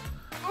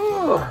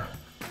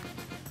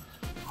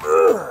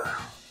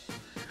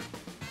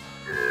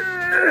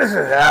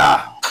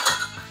 Yeah.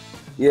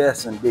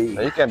 Yes, indeed.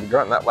 Now, you can't be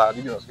grunting that loud.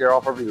 You're going to scare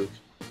off our viewers.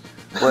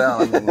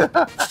 Well, I mean,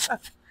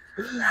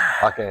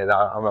 I can't.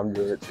 I'm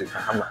doing it too.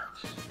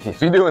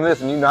 If you're doing this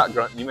and you're not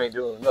grunting, you ain't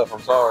doing enough.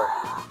 I'm sorry.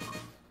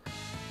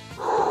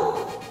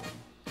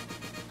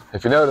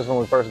 If you notice, when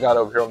we first got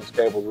over here on this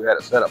cable, we had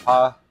it set up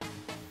high.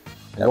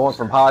 And going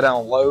from high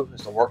down low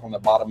is to work on the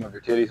bottom of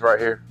your titties right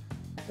here.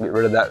 Get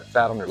rid of that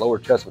fat on your lower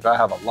chest, which I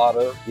have a lot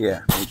of.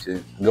 Yeah, me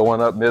too.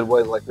 Going up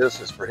midway like this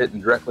is for hitting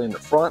directly in the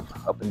front,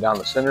 up and down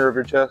the center of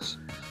your chest.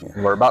 Yeah.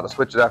 And we're about to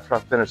switch it after I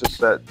finish this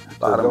set.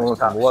 Bottom is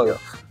top low.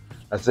 shelf.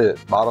 That's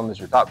it. Bottom is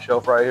your top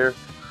shelf right here.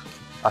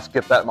 I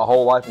skipped that my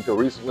whole life until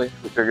recently.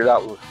 We figured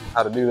out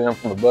how to do them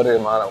from a buddy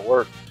of mine at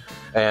work.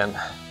 And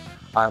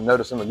I'm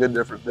noticing a good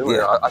difference.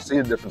 Yeah. I see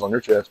a difference on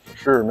your chest for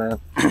sure, man.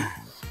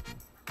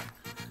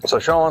 So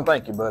Sean,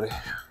 thank you, buddy.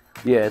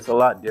 Yeah, it's a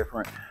lot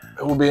different.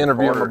 We'll be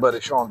interviewing my buddy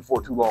Sean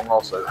before too long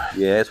also.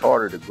 Yeah, it's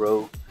harder to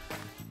grow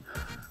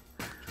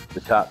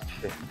the top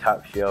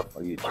shelf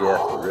of your chest.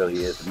 It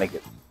really is, to make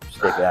it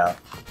stick out.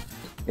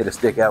 It'll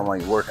stick out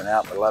when you're working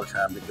out, but a lot of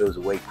times it goes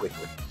away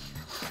quickly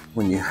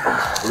when you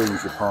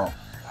lose your pump.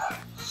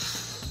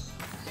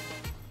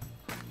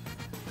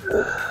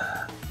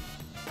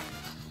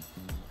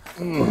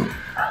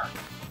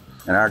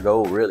 And our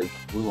goal, really,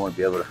 we want to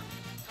be able to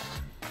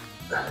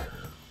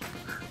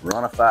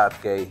run a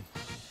 5K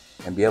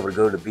and be able to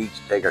go to the beach,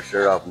 take our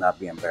shirt off, and not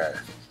be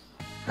embarrassed.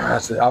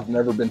 That's it. I've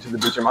never been to the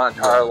beach in my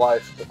entire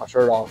life, took my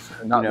shirt off,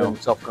 and not been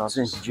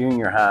self-conscious. Since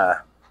junior high,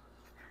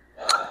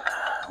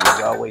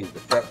 was always the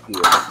fat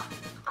kid.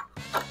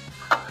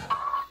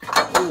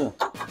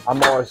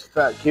 I'm always a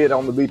fat kid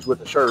on the beach with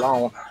the shirt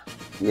on.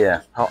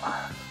 Yeah.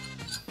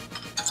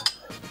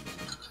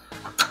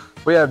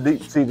 We have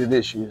deep-seated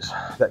issues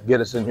that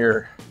get us in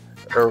here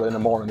early in the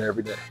morning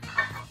every day.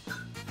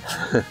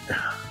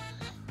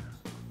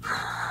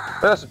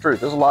 But that's the truth.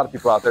 There's a lot of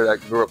people out there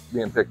that grew up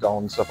being picked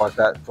on and stuff like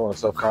that, feeling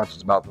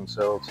self-conscious about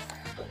themselves.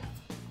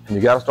 And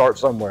you got to start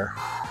somewhere.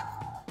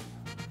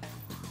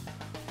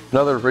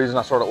 Another reason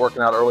I started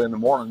working out early in the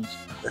mornings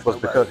was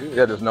because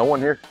there's no one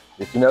here.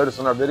 If you notice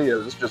in our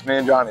videos, it's just me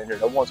and Johnny in here.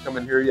 No one's come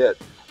in here yet.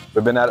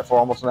 We've been at it for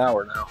almost an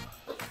hour now.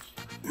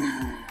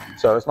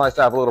 So it's nice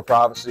to have a little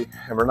privacy,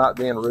 and we're not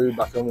being rude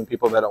by filming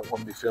people that don't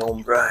want to be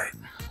filmed. Right.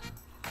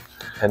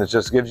 And it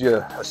just gives you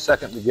a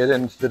second to get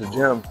into the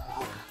gym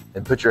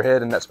and put your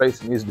head in that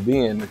space it needs to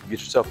be in to get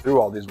yourself through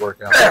all these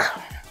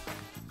workouts.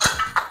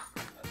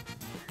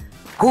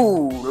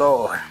 Ooh,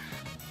 Lord.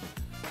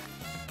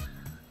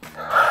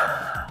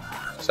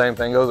 Same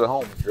thing goes at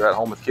home. If you're at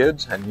home with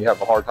kids and you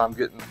have a hard time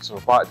getting some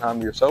quiet time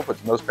to yourself,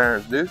 which most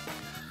parents do,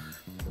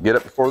 get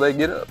up before they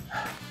get up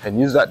and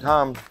use that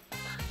time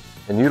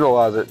and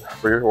utilize it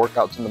for your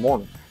workouts in the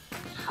morning.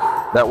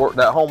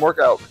 That home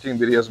workout routine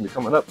video is gonna be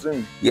coming up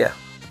soon. Yeah,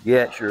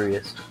 yeah, it sure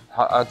is.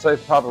 I'd say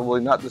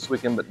probably not this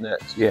weekend, but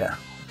next. Yeah.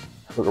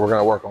 we're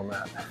gonna work on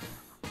that.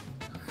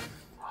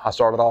 I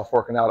started off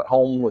working out at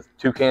home with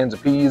 2 cans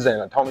of peas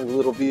and a tiny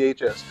little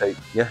VHS tape.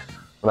 Yeah.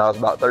 When I was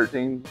about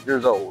 13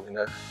 years old, you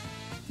know.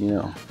 You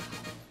know,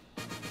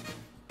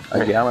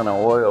 a gallon of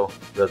oil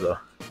does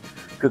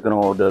cooking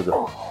oil does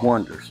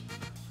wonders.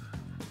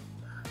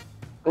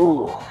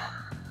 Ooh.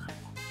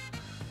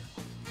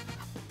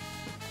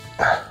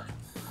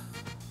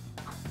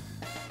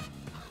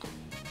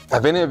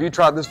 Have any of you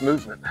tried this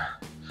movement?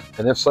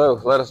 And if so,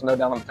 let us know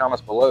down in the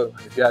comments below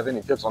if you have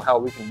any tips on how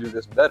we can do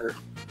this better.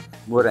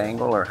 What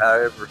angle or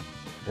however.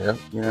 Yeah.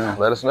 You know.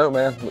 Let us know,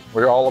 man.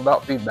 We're all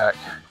about feedback.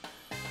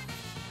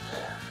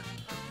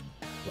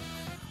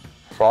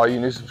 For all you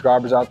new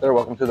subscribers out there,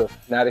 welcome to the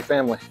Natty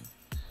family.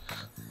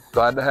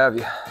 Glad to have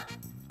you.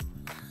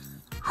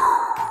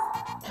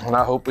 And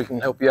I hope we can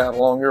help you out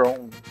along your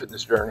own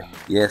fitness journey.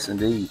 Yes,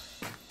 indeed.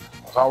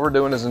 All we're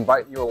doing is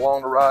inviting you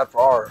along the ride for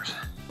ours.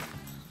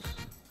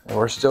 And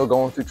we're still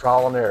going through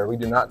trial and error. We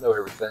do not know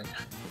everything,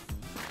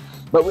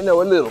 but we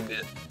know a little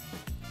bit.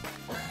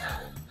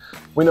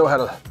 We know how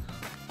to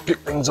pick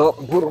things up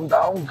and put them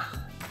down,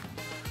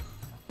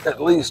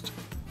 at least.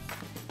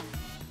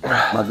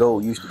 My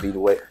goal used to be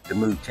to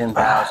move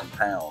 10,000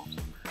 pounds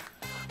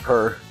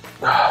per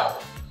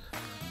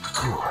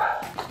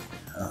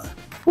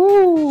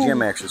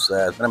gym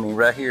exercise. But I mean,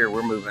 right here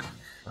we're moving.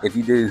 If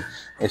you do,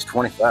 it's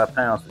 25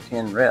 pounds for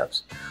 10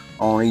 reps.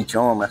 On each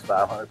arm, that's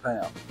 500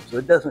 pounds. So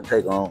it doesn't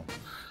take long.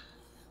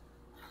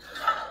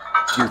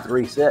 Do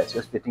 3 sets,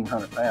 that's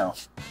 1,500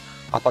 pounds.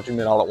 I thought you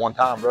meant all at one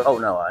time, bro. Oh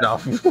no, no.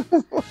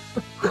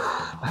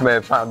 I may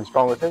have tried to be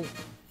strong with him.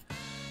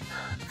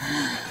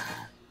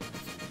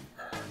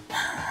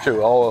 Shoot,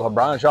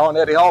 Brian Shaw and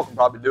Eddie Hall can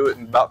probably do it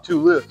in about 2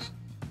 lifts.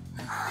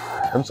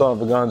 Them son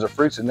of a guns are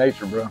freaks in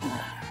nature, bro.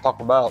 Talk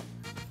about.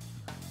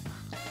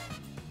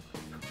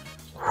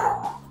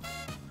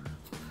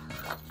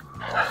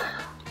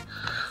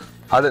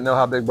 I didn't know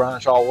how big Brian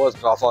Shaw was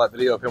until I saw that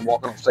video of him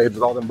walking on stage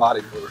with all them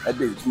bodybuilders. That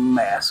dude's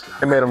massive.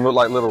 It made him look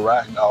like little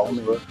rag dolls.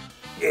 I mean,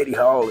 Eddie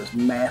Hall is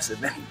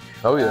massive.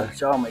 Oh yeah.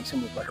 Shaw makes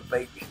him look like a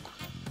baby.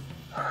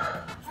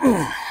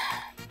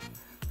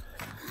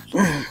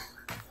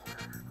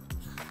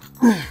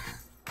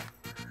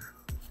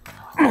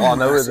 All I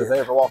know is if they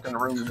ever walk in the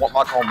room and want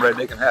my cornbread,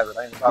 they can have it.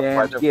 I ain't about to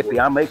fight them Skippy, for it.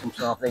 I'll make them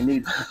some if they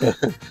need it.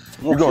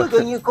 You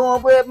sugar in your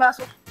cornbread,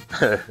 muscle?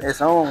 It's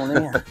on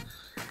then.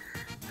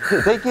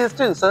 Take his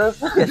too, son.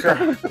 That's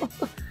right.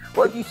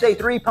 What'd you say,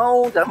 3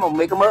 pounds? I'm gonna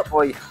make them up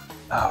for you.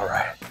 All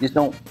right. Just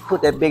don't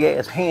put that big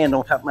ass hand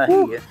on top of my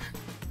head.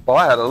 Well,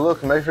 I had to look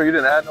to make sure you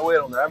didn't add no weight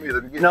on there. I'm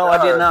either getting No,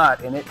 tired. I did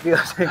not, and it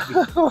feels heavy.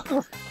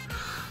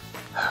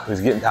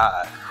 He's getting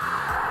tired.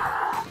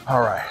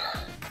 All right.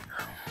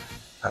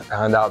 I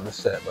found out this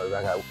set, but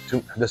I got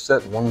this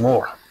set and 1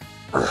 more.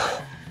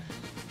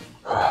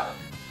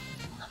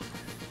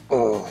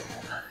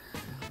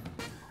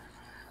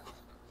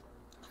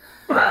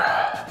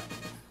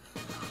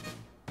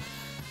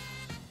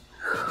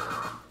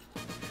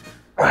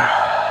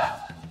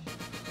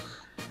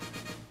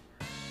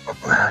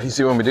 You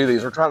see, when we do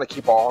these, we're trying to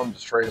keep our arms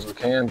as straight as we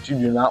can, but you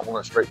do not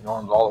want to straighten your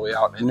arms all the way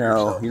out. And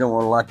No, you don't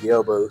want to lock the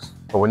elbows.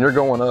 But when you're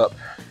going up,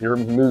 you're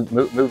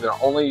moving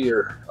only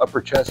your upper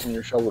chest and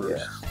your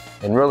shoulders.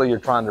 Yeah. And really, you're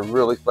trying to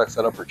really flex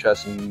that upper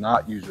chest and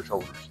not use your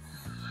shoulders.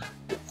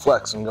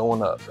 Flex and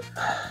going up.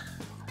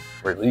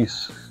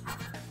 Release.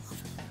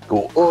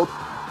 Go up.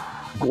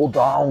 Go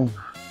down.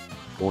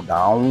 Go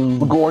down.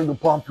 We're going to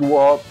pump you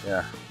up.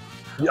 Yeah.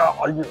 Yeah.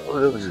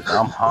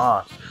 I'm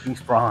hot. He's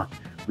strong.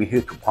 We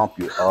here to pump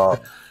you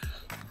up.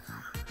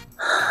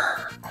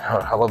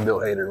 I love Bill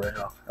Hader right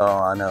now. Oh,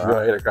 I know. Bill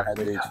Hader cracks That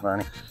me dude's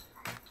funny.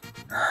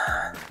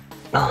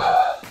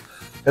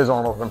 His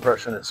Arnold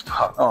impression is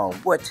pop. Oh,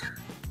 what?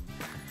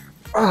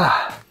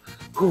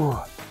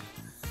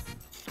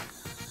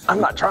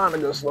 I'm not trying to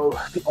go slow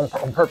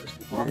on purpose.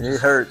 It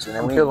hurts, and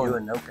then we ain't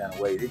doing no kind of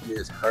weight. It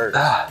just hurts.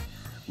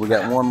 We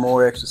got 1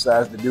 more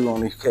exercise to do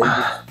on these cages.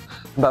 I'm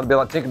about to be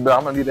like Tinkerbell.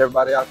 I'm gonna need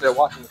everybody out there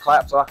watching the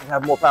clap so I can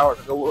have more power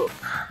to go up.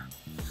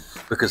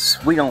 Because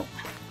we don't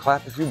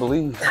clap if you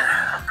believe.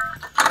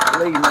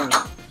 Believe me.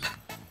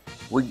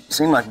 We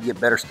seem like we get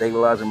better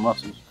stabilizing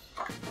muscles.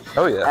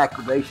 Oh yeah.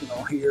 Activation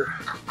on here.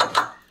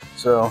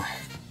 So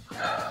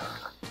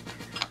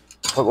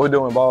what we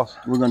doing, boss?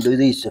 We're gonna do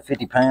these to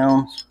 50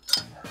 pounds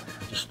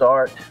to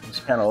start. It's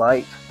kind of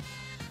light.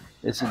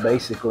 This is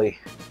basically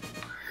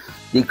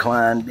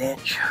decline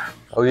bench.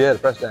 Oh yeah, the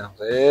press downs.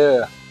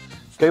 Yeah.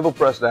 Cable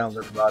press downs,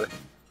 everybody.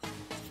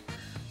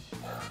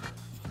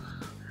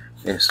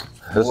 Yes.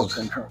 This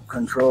is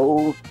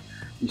controlled.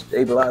 You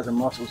stabilize the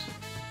muscles,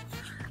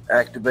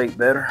 activate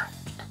better.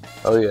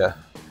 Oh yeah.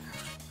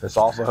 This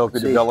also helps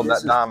you develop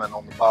that diamond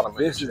on the bottom of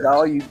your chest. This is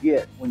all you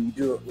get when you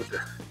do it with the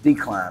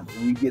decline. But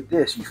when you get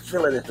this, you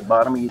feel it at the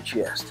bottom of your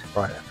chest.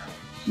 Right.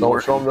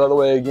 Don't show them the other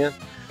way again.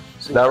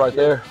 See that right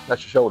there?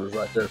 That's your shoulders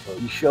right there, folks.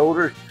 Your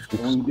shoulders.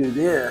 When you do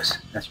this,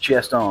 that's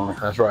chest only.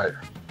 That's right.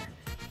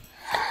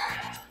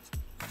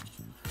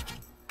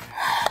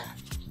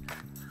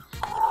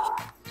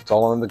 It's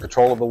all under the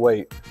control of the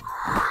weight.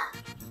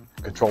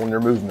 Controlling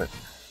your movement.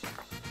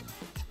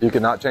 You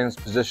cannot change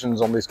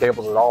positions on these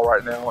cables at all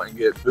right now and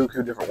get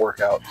buku different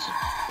workouts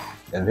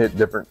and hit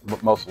different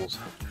muscles.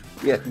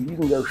 Yeah, you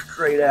can go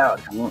straight out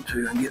if you want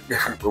to and get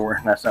different,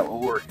 but that's not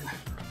what we're working.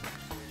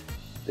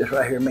 This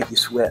right here make you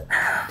sweat.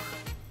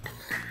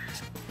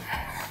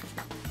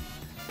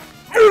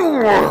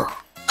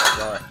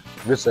 Sorry.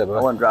 Good set, bud.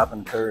 I wasn't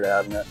dropping the turd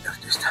out and that was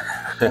just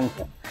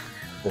painful.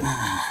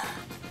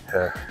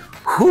 Yeah.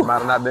 It might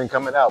have not been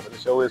coming out, but it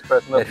sure is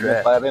pressing up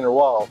against that inner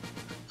wall.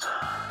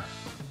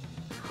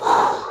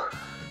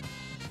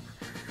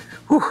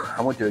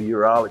 I went to a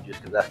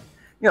urologist because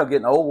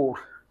getting old,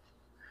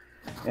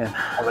 and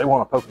they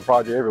want to poke the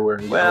project everywhere.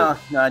 Well,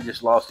 no, I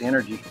just lost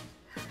energy.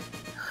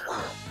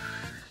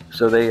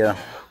 So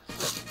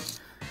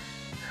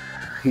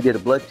he did a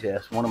blood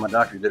test. One of my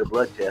doctors did a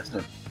blood test,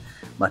 and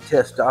my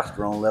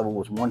testosterone level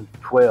was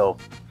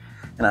 112,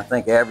 and I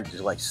think average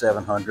is like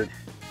 700.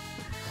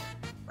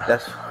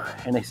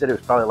 And they said it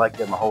was probably like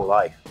that my whole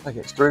life. I think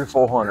it's 300 to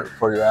 400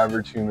 for your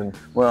average human.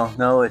 Well,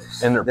 no,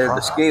 it's in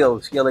the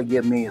scale they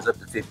give me is up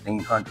to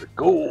 1,500.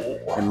 Cool.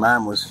 And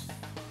mine was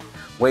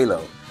way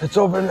low. It's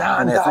over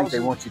 9,000. And I think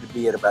they want you to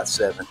be at about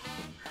 7.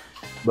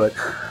 But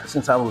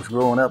since I was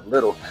growing up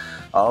little,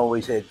 I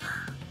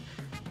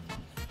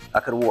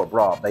could have wore a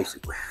bra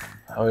basically.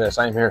 Oh yeah,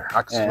 same here. If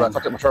I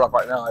took my shirt off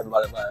right now,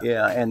 everybody laugh.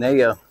 Yeah, and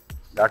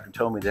doctor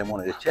told me they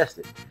wanted to test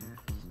it.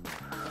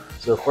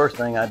 So the first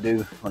thing I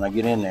do when I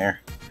get in there,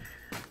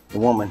 the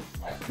woman,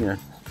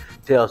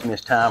 tells me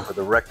it's time for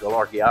the rectal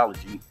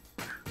archaeology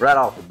right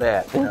off the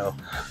bat, And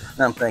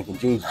I'm thinking,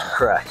 Jesus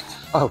Christ.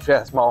 Oh, she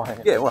has small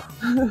hands. Yeah, well,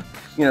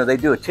 they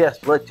do a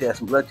blood test,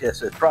 and blood test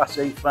says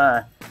prostate's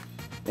fine.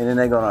 And then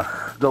they're gonna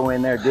go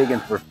in there digging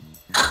for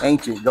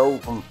ancient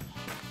gold from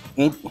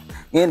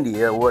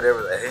India or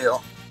whatever the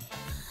hell.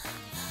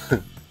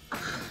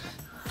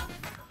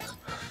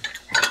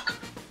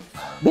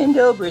 Bend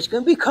over, it's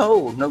gonna be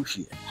cold. No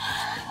shit.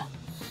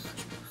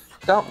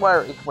 Don't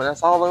worry, when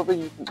it's all over,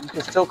 you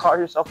can still call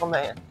yourself a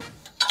man.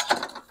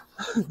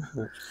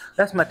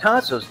 That's my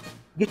tonsils.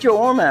 Get your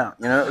arm out,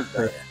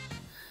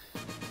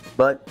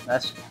 But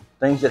that's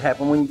things that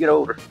happen when you get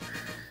older.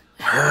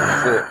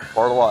 That's it,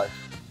 part of life.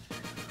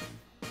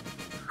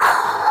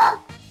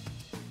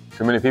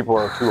 Too many people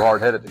are too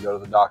hard-headed to go to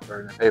the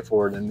doctor and they pay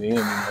for it in the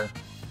end,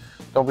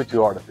 Don't be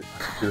too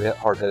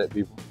hard-headed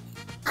people.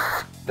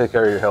 Take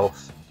care of your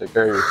health. Take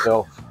care of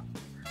yourself.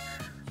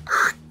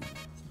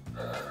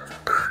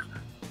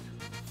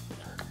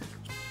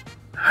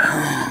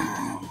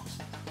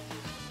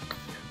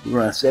 You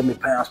run 70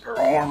 pounds per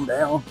arm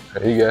down.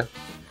 There you go.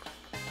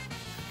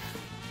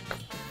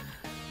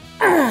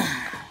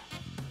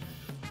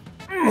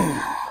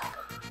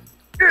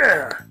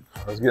 Yeah.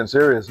 It's getting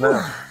serious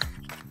now.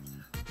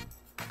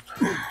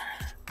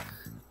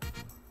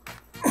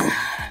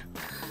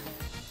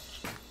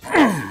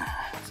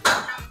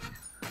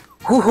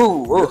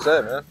 Woohoo! Good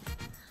set, man.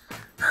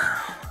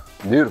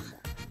 Beautiful.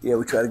 Yeah,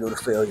 we try to go to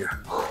failure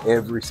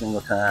every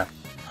single time.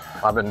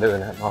 I've been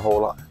doing that my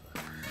whole life.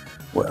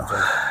 Well,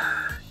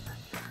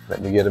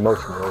 let me get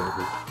emotional over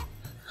here.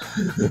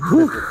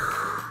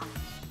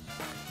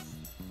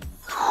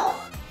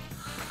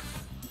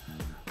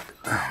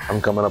 I'm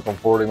coming up on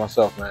 40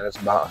 myself, man. I'm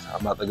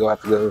about to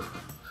have to go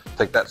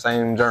take that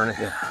same journey.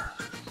 Yeah.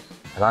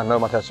 And I know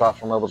my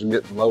testosterone levels are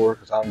getting lower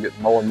because I'm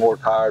getting more and more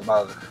tired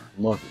by the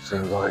month, it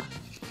seems like.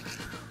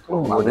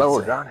 Oh, my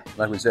Lord, Johnny.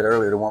 Like we said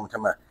earlier, the woman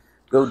talking about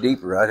go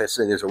deeper, right? I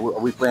said, are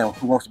we playing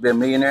Who Wants to Be a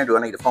Millionaire? Do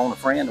I need to phone a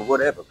friend or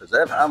whatever? Because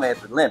I'm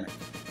at the limit.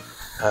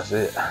 That's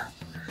it.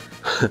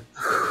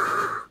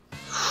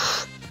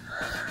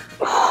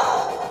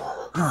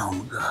 Oh,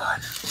 my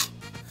God.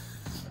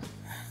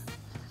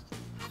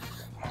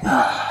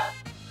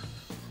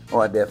 Oh,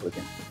 I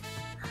definitely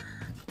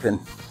can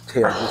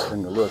tell just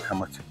from the look how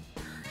much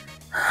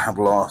I've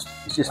lost.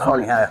 It's just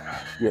funny how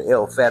your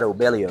El Fato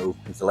Bellio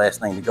is the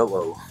last thing to go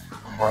low.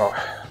 Well,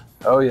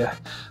 oh yeah.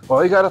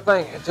 Well, you got to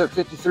think, it took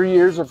 53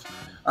 years of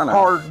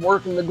hard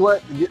work and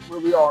neglect to get where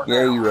we are now.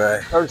 Yeah, you're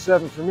right.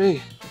 37 for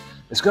me.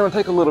 It's going to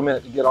take a little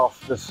minute to get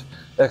off this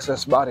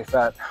excess body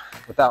fat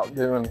without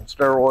doing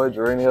steroids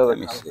or any other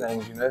kind of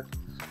things,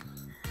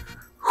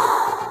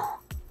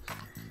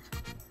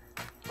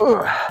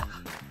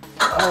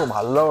 Oh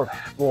my Lord,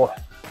 boy.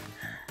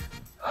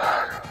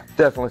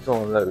 Definitely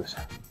feeling those.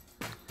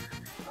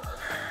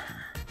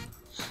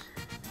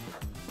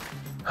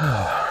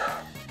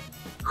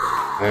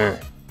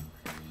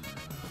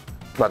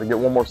 About to get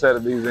one more set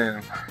of these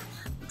in.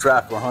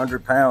 Try for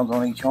 100 pounds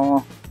on each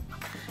arm.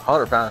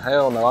 100 pounds?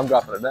 Hell no, I'm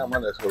dropping it down my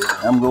next week.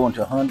 I'm going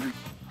to 100.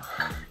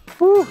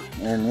 Whew.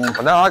 And then,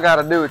 but now I got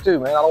to do it too,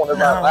 man. I don't want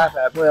everybody to laugh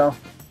at me. Well,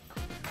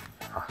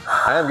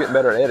 I am getting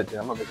better at editing.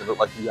 I'm going to make it look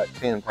like you got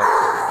 10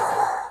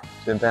 pounds.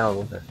 10 pounds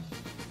on there.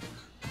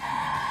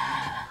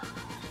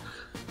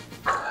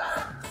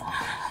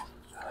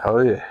 Oh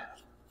yeah.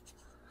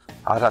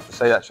 I'd have to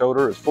say that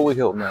shoulder is fully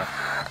healed now.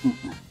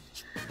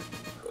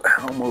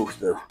 Almost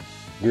though.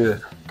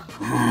 Good.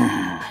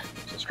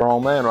 It's a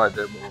strong man right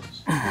there,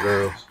 boys and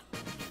girls.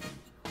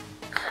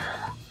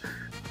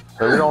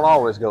 So we don't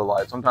always go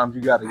light. Sometimes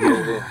you got to get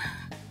it in.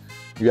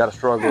 You got to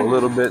struggle a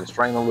little bit and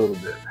strain a little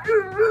bit.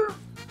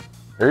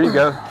 There you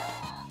go.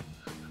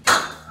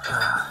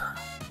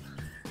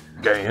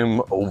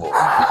 Game over.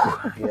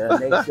 Yeah,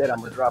 Nate said I'm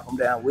gonna drop them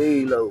down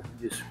way low.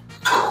 Just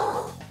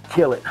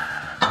kill it.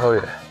 Oh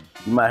yeah.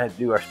 You might have to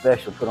do our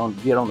special,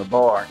 get on the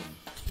bar.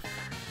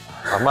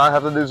 I might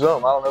have to do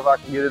something. I don't know if I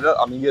can get it up.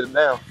 I mean, get it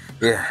down.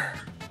 Yeah.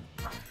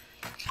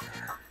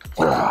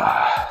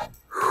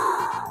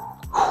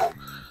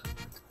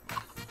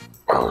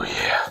 Oh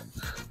yeah.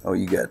 Oh,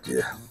 you got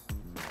this.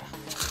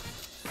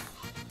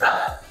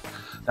 I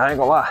ain't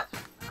gonna lie.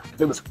 If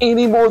it was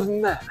any more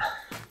than that,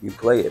 You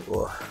play it,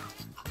 boy.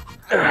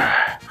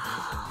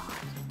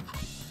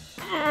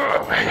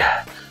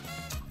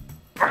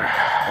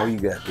 Oh, you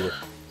got this.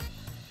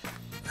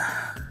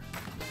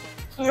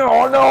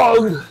 No,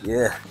 no.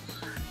 Yeah.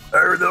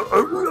 That's what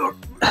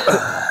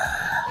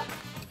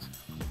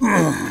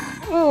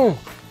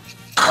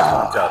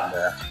I'm talking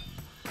about.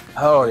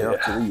 Oh Yeah, yeah.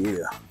 to the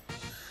year.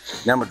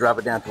 Now I'm gonna drop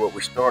it down to what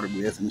we started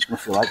with, and it's gonna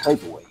feel like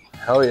paperweight.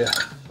 Oh yeah.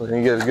 We're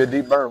gonna get a good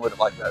deep burn with it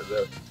like that,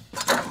 though.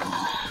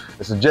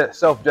 It's a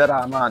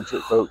self-Jedi mind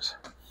trick, folks.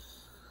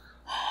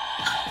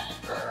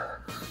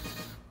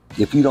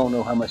 If you don't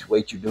know how much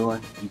weight you're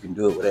doing, you can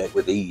do it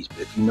with ease. But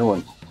if you know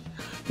in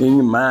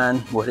your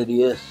mind what it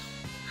is,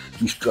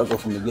 you struggle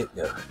from the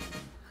get-go.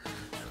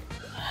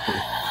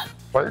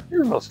 But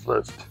you must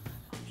lift.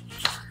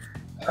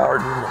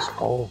 Howard, you must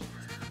hold.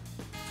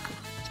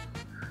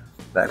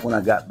 Back when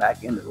I got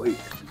back into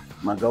weightlifting,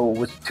 my goal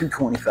was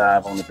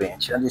 225 on the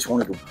bench. I just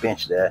wanted to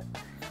bench that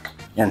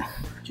and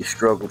just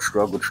struggled.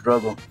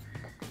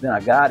 Then I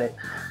got it.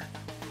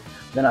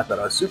 Then I thought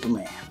I was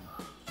Superman.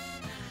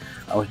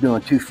 I was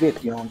doing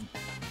 250 on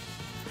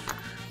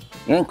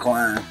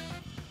incline,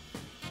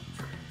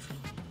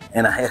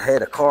 and I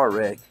had a car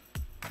wreck,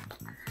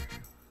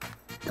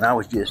 and I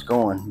was just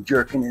going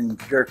jerking and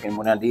jerking.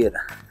 When I did,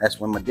 that's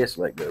when my disc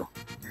let go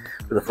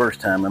for the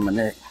first time in my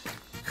neck.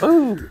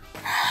 Ooh.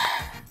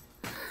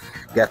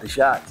 Got the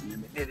shots, and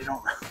then they did it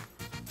on.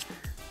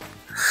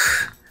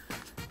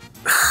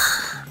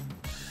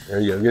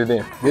 There you go. Get it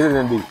in. Get it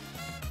in deep.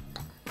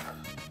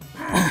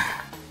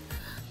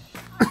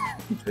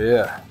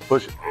 Yeah.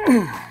 Push it.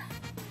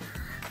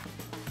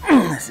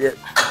 That's it.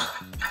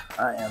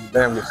 I am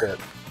Damn good set.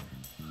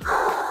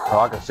 Oh,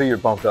 I can see you're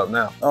pumped up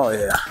now. Oh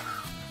yeah.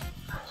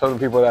 Some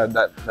people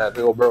that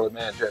big old burly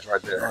man chest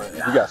right there. Oh,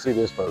 yeah. You gotta see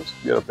this, folks.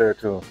 Get up there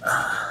to him.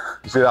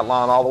 You see that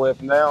line all the way up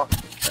and down?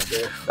 Right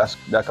there.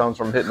 That comes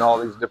from hitting all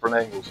these different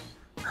angles.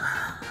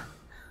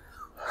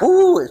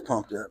 Ooh, it's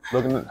pumped up.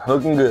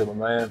 Looking good, my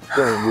man.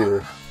 Feeling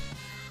good.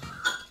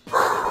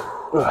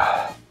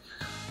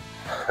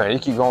 Man, you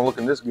keep on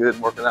looking this good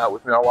and working out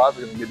with me. Our wives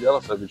are gonna get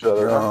jealous of each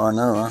other. Oh, I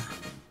know, huh?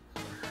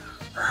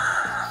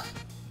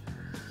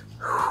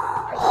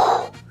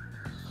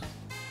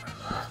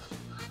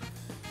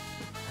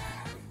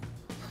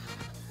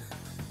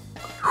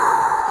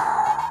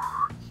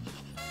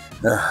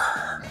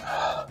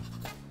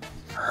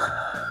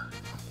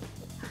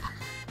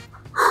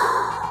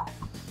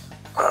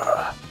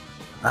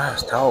 I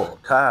was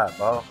tired,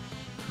 Bob.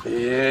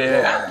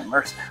 Yeah. Lord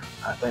mercy.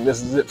 I think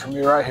this is it for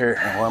me right here.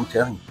 Well, I'm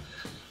telling you.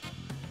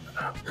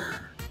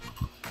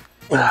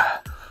 I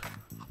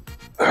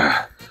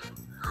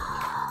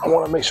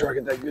want to make sure I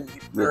get that good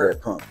deep Get burn.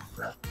 that pump.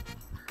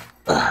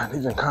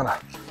 Even kind of.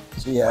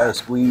 See how it's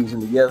squeezing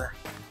together?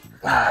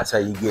 That's how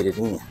you get it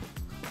in.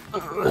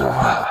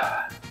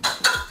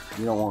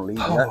 You don't want to leave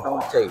nothing on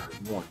the table.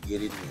 You want to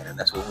get it in, and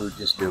that's what we're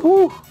just doing.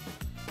 Woo.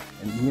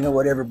 And you know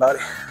what, everybody?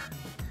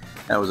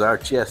 That was our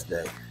chest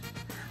day.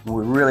 And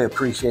we really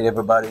appreciate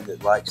everybody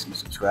that likes and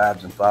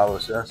subscribes and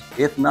follows us.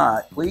 If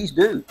not, please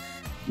do.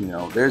 You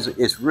know,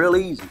 it's real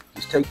easy.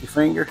 Just take your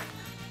finger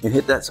and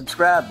hit that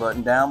subscribe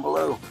button down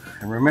below.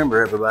 And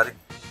remember, everybody,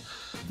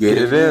 get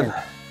it in.